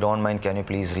 Sri, if you don't mind, can you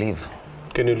please leave?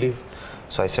 Can you leave?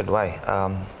 So I said, why?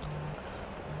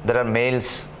 There are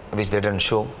mails which they didn't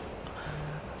show,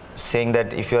 saying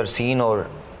that if you are seen or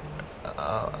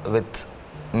with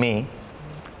me,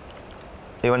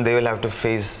 even they will have to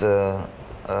face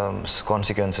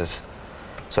consequences.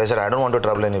 So I said, I don't want to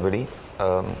trouble anybody.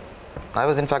 I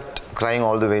was in fact crying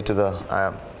all the way to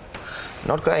the,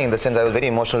 not crying in the sense I was very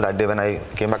emotional that day when I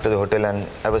came back to the hotel, and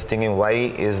I was thinking, why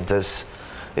is this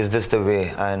the way?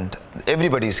 And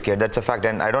everybody is scared, that's a fact,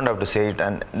 and I don't have to say it,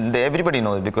 and everybody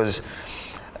knows, because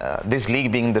this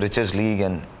league being the richest league,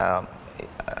 and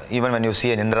even when you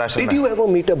see an international Did you ever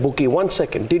meet a bookie? 1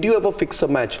 second. Did you ever fix a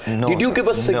match? No. Did you give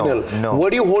a signal? No.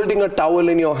 Were you holding a towel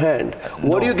in your hand?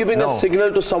 Were you giving a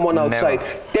signal to someone outside?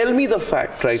 Never. Tell me the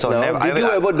fact right now. Did you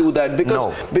ever do that?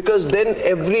 Because then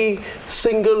every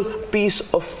single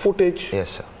piece of footage yes,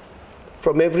 sir,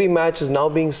 from every match is now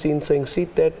being seen saying, see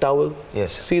there, towel.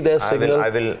 Yes. See their signal.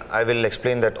 I will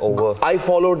explain that over. I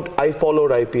followed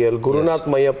IPL. Gurunath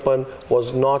Mayappan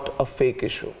was not a fake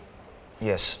issue.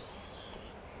 Yes.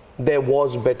 There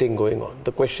was betting going on.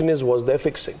 The question is, was there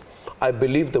fixing? I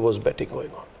believe there was betting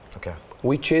going on. Okay.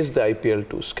 We chased the IPL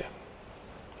 2 scam.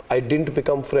 I didn't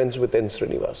become friends with N.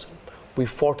 Sreenivasan. We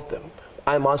fought them.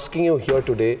 I'm asking you here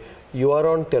today, you are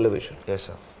on television. Yes,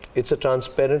 sir. It's a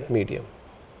transparent medium.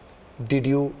 Did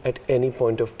you at any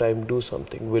point of time do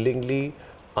something willingly,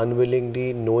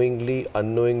 unwillingly, knowingly,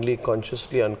 unknowingly,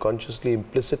 consciously, unconsciously,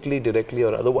 implicitly, directly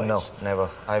or otherwise? No, never.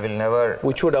 I will never.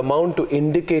 Which would amount to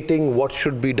indicating what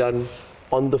should be done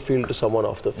on the field to someone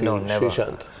off the field. No, never.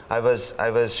 Sreesanth. I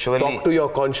was surely. Talk to your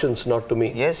conscience, not to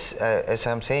me. Yes, as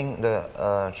I'm saying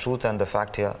the truth and the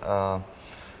fact here,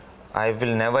 I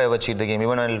will never ever cheat the game.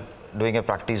 Even while doing a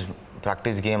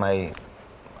practice game,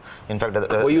 in fact,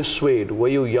 were you swayed? Were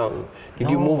you young? Did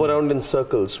you move around in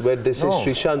circles where they say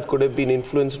Sreesanth could have been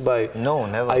influenced by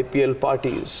never. IPL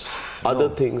parties, other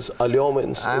things,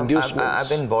 allurements, inducements? I've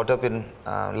been brought up in,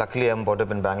 luckily I'm brought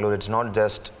up in Bangalore. It's not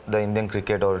just the Indian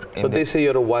cricket or Indian. But they say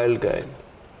you're a wild guy.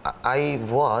 I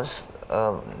was,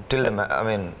 till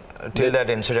that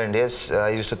incident, yes. I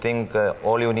used to think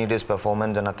all you need is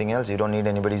performance and nothing else. You don't need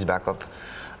anybody's backup,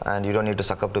 and you don't need to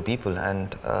suck up to people.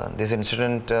 And this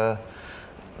incident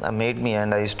made me,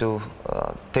 and I used to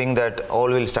think that all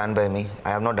will stand by me. I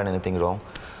have not done anything wrong,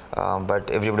 but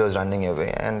everybody was running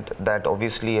away, and that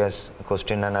obviously has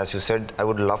questioned. And as you said, I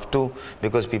would love to,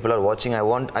 because people are watching. I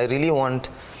really want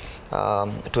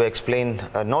to explain,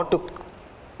 not to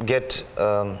get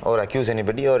or accuse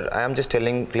anybody, or I am just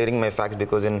clearing my facts,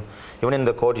 because even in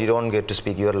the court you don't get to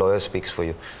speak. Your lawyer speaks for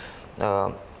you.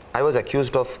 I was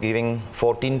accused of giving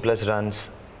 14 plus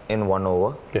runs in 1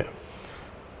 over. Yeah.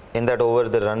 In that over,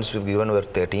 the runs we've given were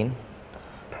 13,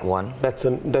 1. That's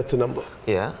a number.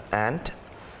 Yeah, and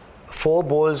 4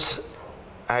 balls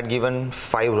I had given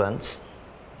 5 runs.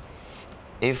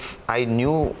 If I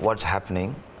knew what's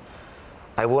happening,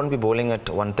 I won't be bowling at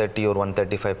 130 or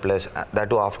 135 plus, that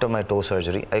too after my toe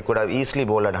surgery. I could have easily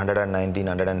bowled at 119,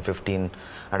 115,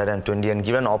 120 and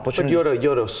given opportunity. But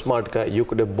you're a smart guy. You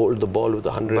could have bowled the ball with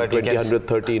 120,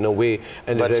 130 in a way.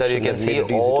 And but sir, you can see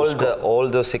all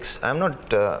the 6. I'm not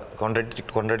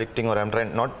contradicting, or I'm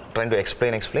not trying to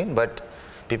explain, but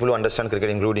people who understand cricket,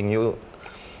 including you,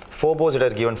 4 balls that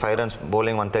are given 5 runs,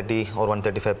 bowling 130 or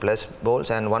 135 plus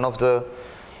balls, and one of the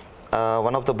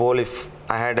ball, if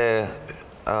I had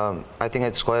I think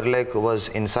a square leg was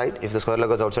inside. If the square leg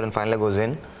was outside and fine leg was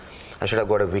in, I should have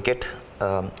got a wicket,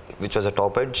 which was a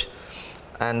top edge.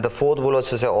 And the 4th ball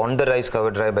was on the rise cover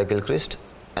drive by Gilchrist.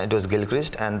 It was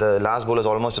Gilchrist, and the last ball was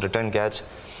almost a return catch.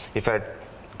 If I had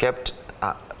kept,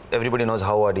 everybody knows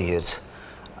how hard he hits.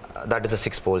 That is the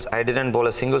 6 balls. I didn't bowl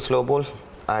a single slow ball.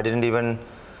 I didn't even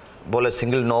bowl a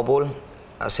single no ball,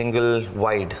 a single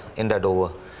wide in that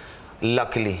over.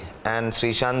 Luckily. And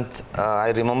Sreesanth,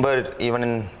 I remember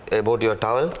even about your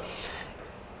towel,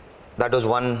 that was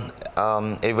one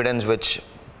evidence which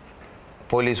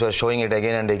police were showing it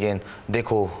again and again.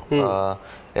 Dekho,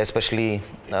 especially,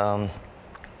 I'll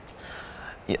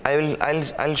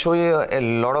show you a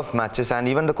lot of matches, and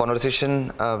even the conversation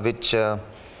which the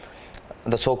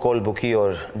so-called bookie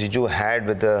or Jiju had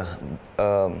with the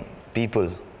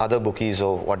people, other bookies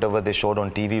or whatever they showed on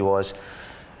TV was,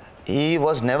 he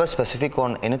was never specific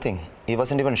on anything. He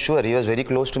wasn't even sure. He was very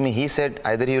close to me. He said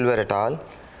either he will wear a towel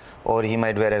or he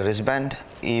might wear a wristband.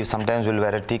 He sometimes will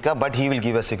wear a tika, but he will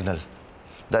give a signal.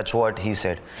 That's what he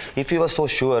said. If he was so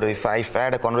sure, if I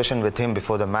had a conversation with him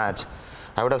before the match,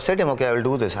 I would have said to him, okay, I will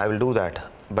do this, I will do that.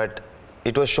 But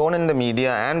it was shown in the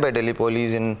media and by Delhi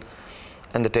police in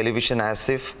the television as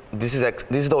if this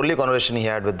is the only conversation he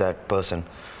had with that person.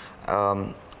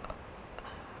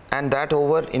 And that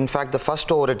over, in fact, the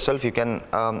first over itself, you can,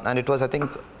 and it was, I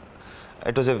think,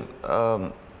 it was a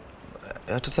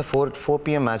 4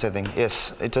 p.m. match, I think.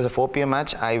 Yes, it was a 4 p.m.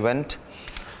 match. I went.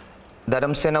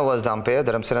 Dharamsena was the umpire.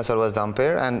 Dharamsena sir was the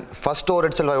umpire. And first over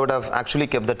itself, I would have actually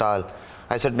kept the towel.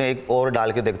 I said, "Make over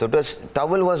dal ke dekhto."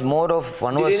 Towel was more of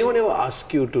one. Did anyone ever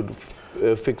ask you to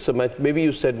fix a match? Maybe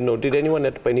you said no. Did anyone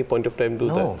at any point of time do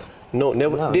that? No,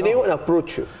 never. No, Did anyone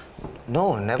approach you?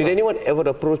 No, never. Did anyone ever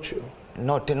approach you?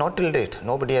 No, not till date.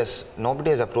 Nobody has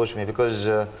approached me, because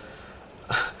the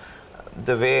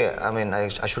way, I mean, I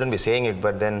shouldn't be saying it,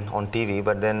 but then on TV,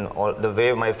 but then the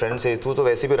way my friends say, "Tu to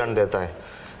waise bhi run deta hai."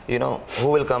 You know,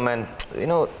 who will come and, you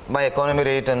know, my economy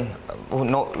rate, and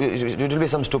it will be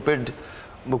some stupid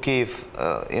bookie if,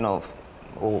 you know,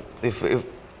 if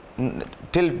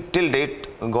till date,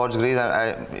 God's grace,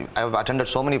 I've attended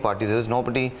so many parties. There's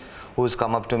nobody who's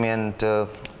come up to me and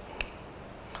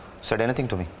said anything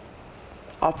to me.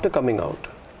 After coming out,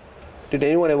 did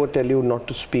anyone ever tell you not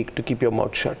to speak, to keep your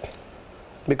mouth shut?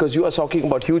 Because you are talking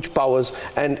about huge powers,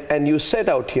 and you said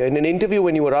out here in an interview,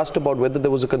 when you were asked about whether there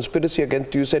was a conspiracy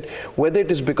against you, you said, "Whether it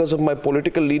is because of my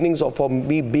political leanings or for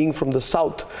me being from the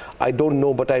south, I don't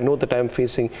know, but I know that I am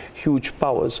facing huge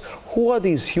powers." Who are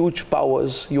these huge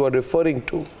powers you are referring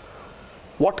to?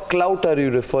 What clout are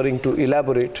you referring to?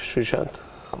 Elaborate, Sreesanth.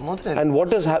 And what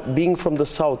does being from the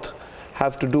south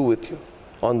have to do with you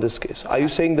on this case? Are you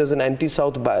saying there's an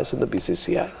anti-south bias in the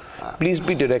BCCI? Please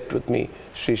be direct with me,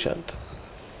 Sreesanth.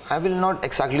 I will not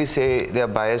exactly say they are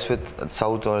biased with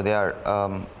South, or they are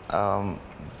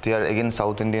against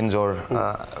South Indians, or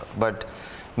but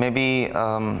maybe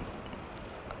even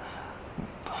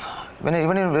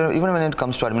when it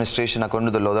comes to administration, according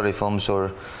to the law reforms,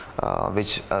 or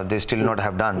which they still not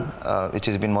have done, which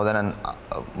has been more than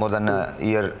a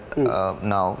year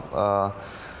now.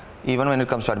 Even when it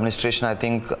comes to administration, I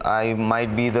think I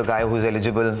might be the guy who's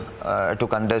eligible to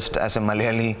contest as a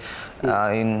Malayali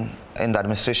in the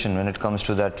administration when it comes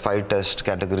to that 5-test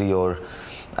category, or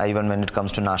even when it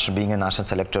comes to being a national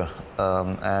selector.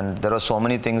 And there are so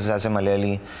many things as a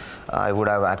Malayali I would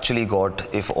have actually got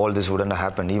if all this wouldn't have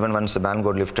happened. Even once the ban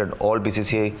got lifted, all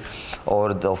BCCI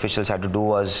or the officials had to do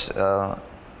was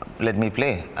let me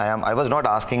play. I was not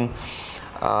asking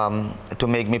to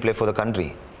make me play for the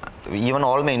country. Even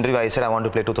all my interview, I said I want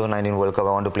to play 2019 World Cup, I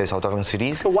want to play South African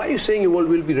series. So why are you saying you will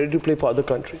be ready to play for other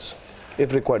countries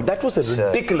if required? That was a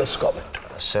ridiculous comment.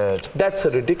 Sir, that's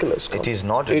a ridiculous comment. It is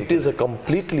not ridiculous. It is a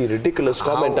completely ridiculous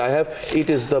comment.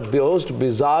 It is the most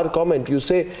bizarre comment. You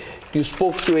say, you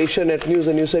spoke to Asianet News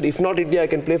and you said, if not India, I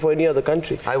can play for any other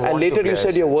country. And later you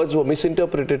said your words were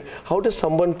misinterpreted. How does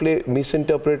someone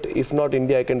misinterpret, if not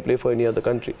India, I can play for any other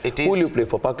country? Who will you play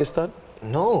for? Pakistan?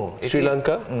 No. Sri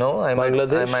Lanka? No.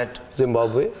 Bangladesh? I might.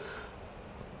 Zimbabwe?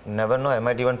 Never know. I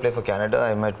might even play for Canada.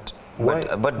 I might. Why?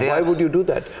 Why would you do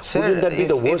that? Sir, wouldn't that be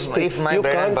the worst thing? You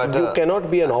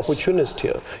cannot be an opportunist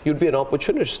here. You'd be an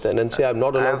opportunist then and say, I'm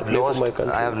not allowed to play for my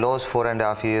country. I have lost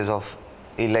 4.5 years of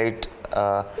elite,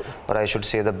 or I should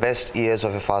say the best years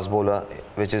of a fast bowler,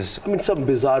 which is... I mean, some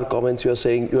bizarre comments you are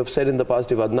saying. You have said in the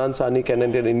past, if Adnan Sani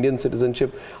can get Indian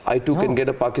citizenship, I too can get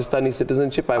a Pakistani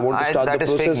citizenship. I want to start the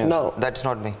process now. That's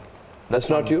not me. That's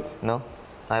not you? No.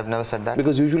 I have never said that.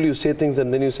 Because usually you say things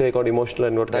and then you say I got emotional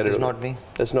and got carried away. That is not me.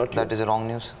 That's not you. That is wrong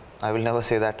news. I will never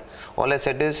say that. All I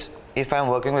said is, if I am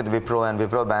working with Wipro and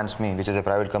Wipro bans me, which is a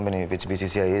private company, which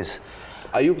BCCI is.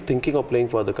 Are you thinking of playing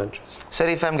for other countries? Sir,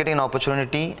 if I am getting an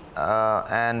opportunity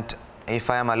and if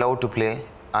I am allowed to play,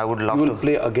 I would love to. You will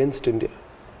play against India.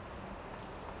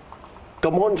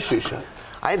 Come on, Sreesanth.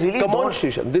 I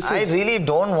really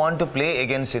don't want to play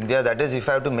against India. That is, if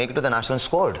I have to make it to the national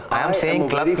squad. I am saying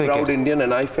club cricket. I am a very proud Indian,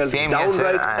 and I felt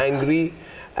downright angry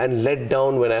and let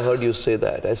down when I heard you say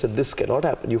that. I said, this cannot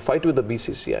happen. You fight with the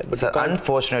BCCI. But sir,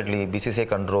 unfortunately, BCCI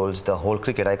controls the whole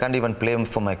cricket. I can't even play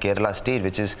for my Kerala state,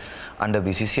 which is under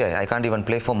BCCI. I can't even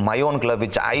play for my own club,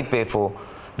 which I pay for,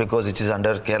 because it is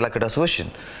under Kerala Cricket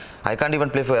Association. I can't even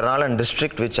play for Ernakulam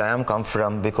district, which I am come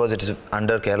from, because it is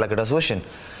under Kerala Cricket Association,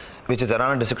 which is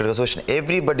Ernakulam District Cricket Association.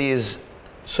 Everybody is...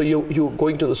 So you're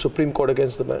going to the Supreme Court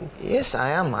against the ban? Yes, I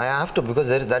am. I have to, because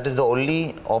that is the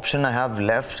only option I have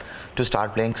left to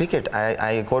start playing cricket.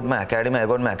 I got my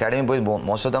academy boys.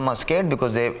 Most of them are scared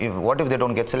because what if they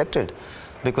don't get selected?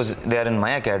 Because they are in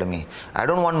my academy. I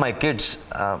don't want my kids.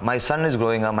 My son is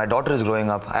growing up. My daughter is growing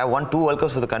up. I have won 2 World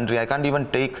Cups for the country. I can't even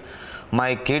take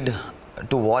my kid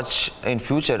to watch in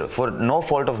future for no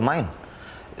fault of mine.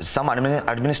 Some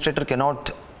administrator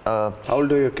cannot... How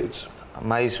old are your kids?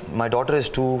 My daughter is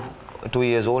 2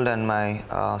 years old and my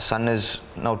son is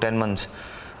now 10 months.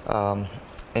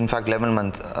 in fact 11th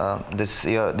month,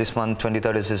 this month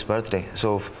 23rd is his birthday.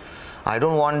 So I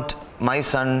don't want my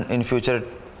son in future,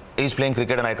 he's playing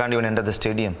cricket and I can't even enter the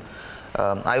stadium.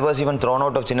 I was even thrown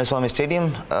out of Chinnaswamy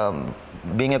Stadium.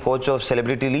 Being a coach of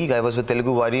Celebrity League, I was with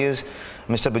Telugu Warriors.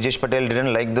 Mr. Brijesh Patel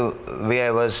didn't like the way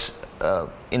I was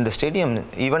in the stadium.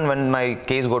 Even when my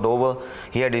case got over,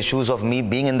 he had issues of me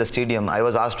being in the stadium. I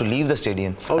was asked to leave the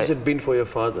stadium. How has it been for your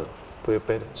father, for your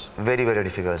parents? Very, very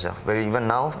difficult, sir. Even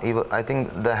now, I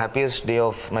think the happiest day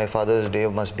of my father's day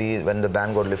must be when the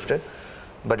ban got lifted.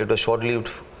 But it was short-lived.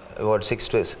 About 6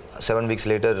 to 7 weeks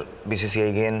later, BCCI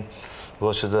again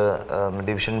goes to the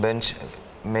division bench,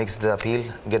 makes the appeal,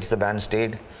 gets the ban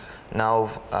stayed. Now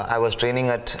I was training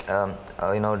at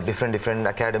different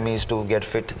academies to get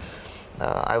fit.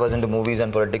 I was into movies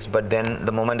and politics, but then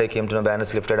the moment I came to the ban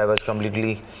is lifted, I was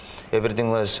completely, everything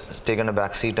was taken a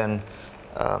back seat, and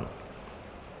I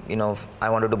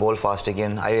wanted to bowl fast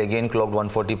again. I again clocked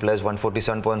 140 plus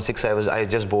 147.6. I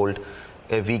just bowled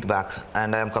a week back,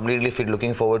 and I am completely fit,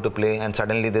 looking forward to play, and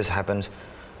suddenly this happens.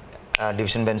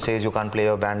 Division bench says you can't play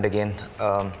your band again.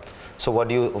 So what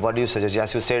do you suggest?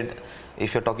 As you said,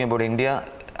 if you're talking about India,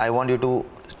 I want you to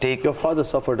take... Your father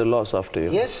suffered a loss after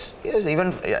you. Yes,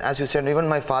 even as you said, even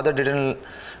my father didn't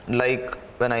like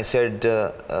when I said,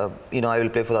 I will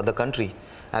play for the other country.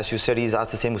 As you said, he's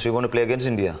asked the same, so you're going to play against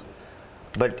India.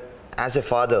 But as a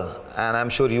father, and I'm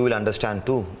sure you will understand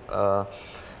too,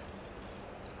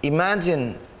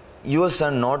 imagine your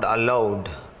son not allowed,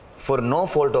 for no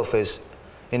fault of his,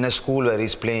 in a school where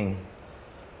he's playing,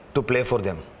 to play for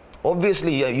them.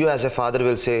 Obviously, you as a father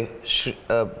will say,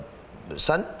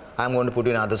 son, I'm going to put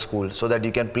you in another school so that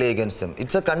you can play against them.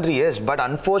 It's a country, yes, but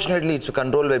unfortunately it's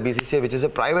controlled by BCCI, which is a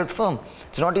private firm.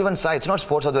 It's not even SAI, it's not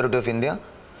Sports Authority of India.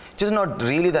 It is not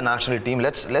really the national team.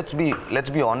 Let's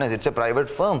be honest, it's a private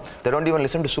firm. They don't even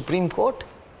listen to Supreme Court.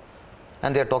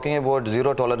 And they're talking about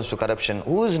zero tolerance to corruption.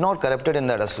 Who is not corrupted in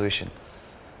that association?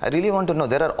 I really want to know.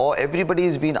 Everybody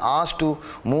is being asked to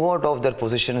move out of their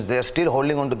positions. They are still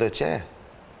holding on to their chair.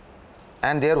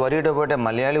 And they are worried about a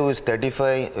Malayali who is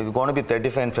 35, going to be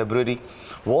 35 in February.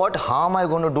 What harm am I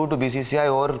going to do to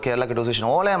BCCI or Kerala Cricket Association?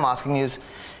 All I am asking is,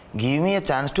 give me a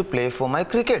chance to play for my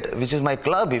cricket, which is my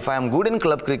club. If I am good in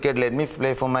club cricket, let me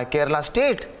play for my Kerala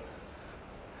state.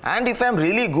 And if I am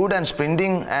really good and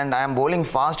sprinting and I am bowling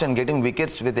fast and getting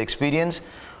wickets with experience,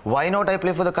 why not I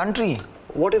play for the country?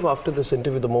 What if after this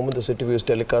interview, the moment this interview is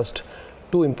telecast,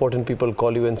 two important people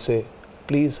call you and say,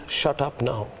 please shut up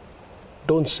now.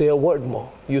 Don't say a word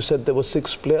more. You said there were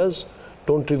 6 players.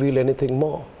 Don't reveal anything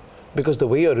more. Because the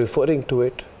way you're referring to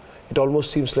it, it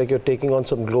almost seems like you're taking on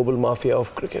some global mafia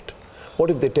of cricket. What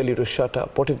if they tell you to shut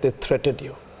up? What if they threatened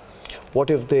you?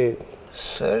 What if they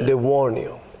warn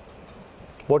you?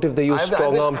 What if they use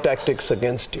strong arm tactics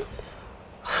against you?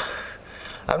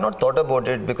 I've not thought about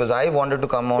it because I wanted to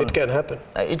come on. It can happen.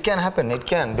 It can happen. It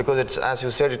can, because it's, as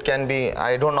you said, it can be.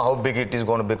 I don't know how big it is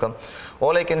going to become.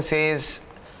 All I can say is,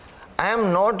 I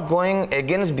am not going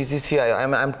against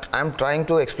BCCI. I'm trying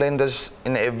to explain this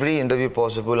in every interview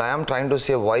possible. I am trying to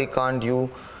say, why can't you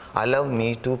allow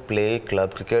me to play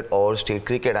club cricket or state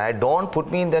cricket? Don't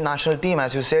put me in the national team.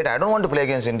 As you said, I don't want to play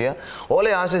against India. All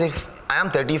I ask is, if I am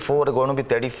 34, going to be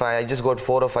 35, I just got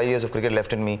 4 or 5 years of cricket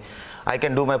left in me. I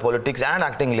can do my politics and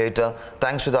acting later,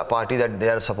 thanks to the party that they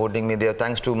are supporting me there,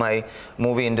 thanks to my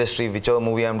movie industry, whichever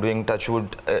movie I'm doing,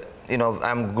 touchwood,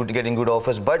 I'm getting good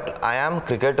offers, but I am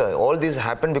cricketer. All these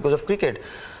happen because of cricket.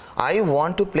 I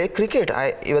want to play cricket.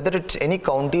 Whether it's any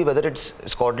county, whether it's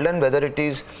Scotland, whether it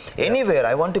is anywhere,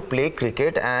 I want to play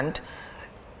cricket, and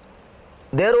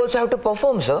there also I have to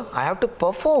perform, sir. I have to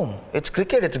perform. It's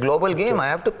cricket, it's a global game. I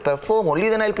have to perform. Only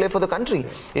then I'll play for the country.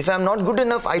 If I'm not good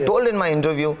enough, I told in my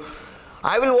interview,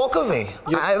 I will walk away.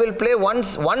 I will play one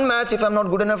match. If I'm not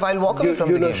good enough, I'll walk away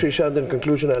from the game. Sreesanth, in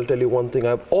conclusion, I'll tell you one thing.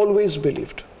 I've always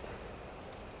believed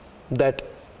that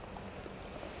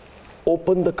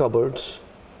open the cupboards,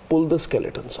 pull the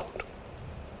skeletons out.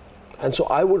 And so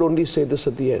I would only say this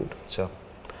at the end,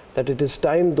 that it is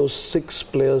time those 6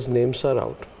 players' names are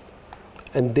out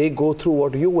and they go through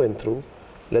what you went through.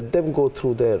 Let them go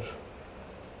through their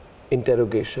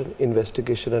interrogation,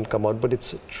 investigation, and come out. But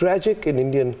it's tragic in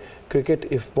Indian cricket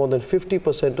if more than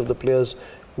 50% of the players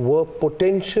were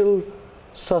potential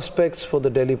suspects for the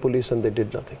Delhi police and they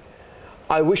did nothing.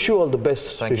 I wish you all the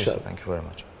best, Thank you, sir. Sreesanth. Thank you very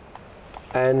much.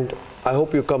 And I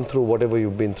hope you come through whatever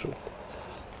you've been through.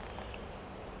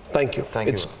 Thank you. Thank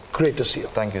you. It's great to see you.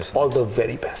 Thank you, sir. All the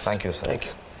very best. Thank you, sir. Thank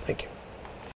you.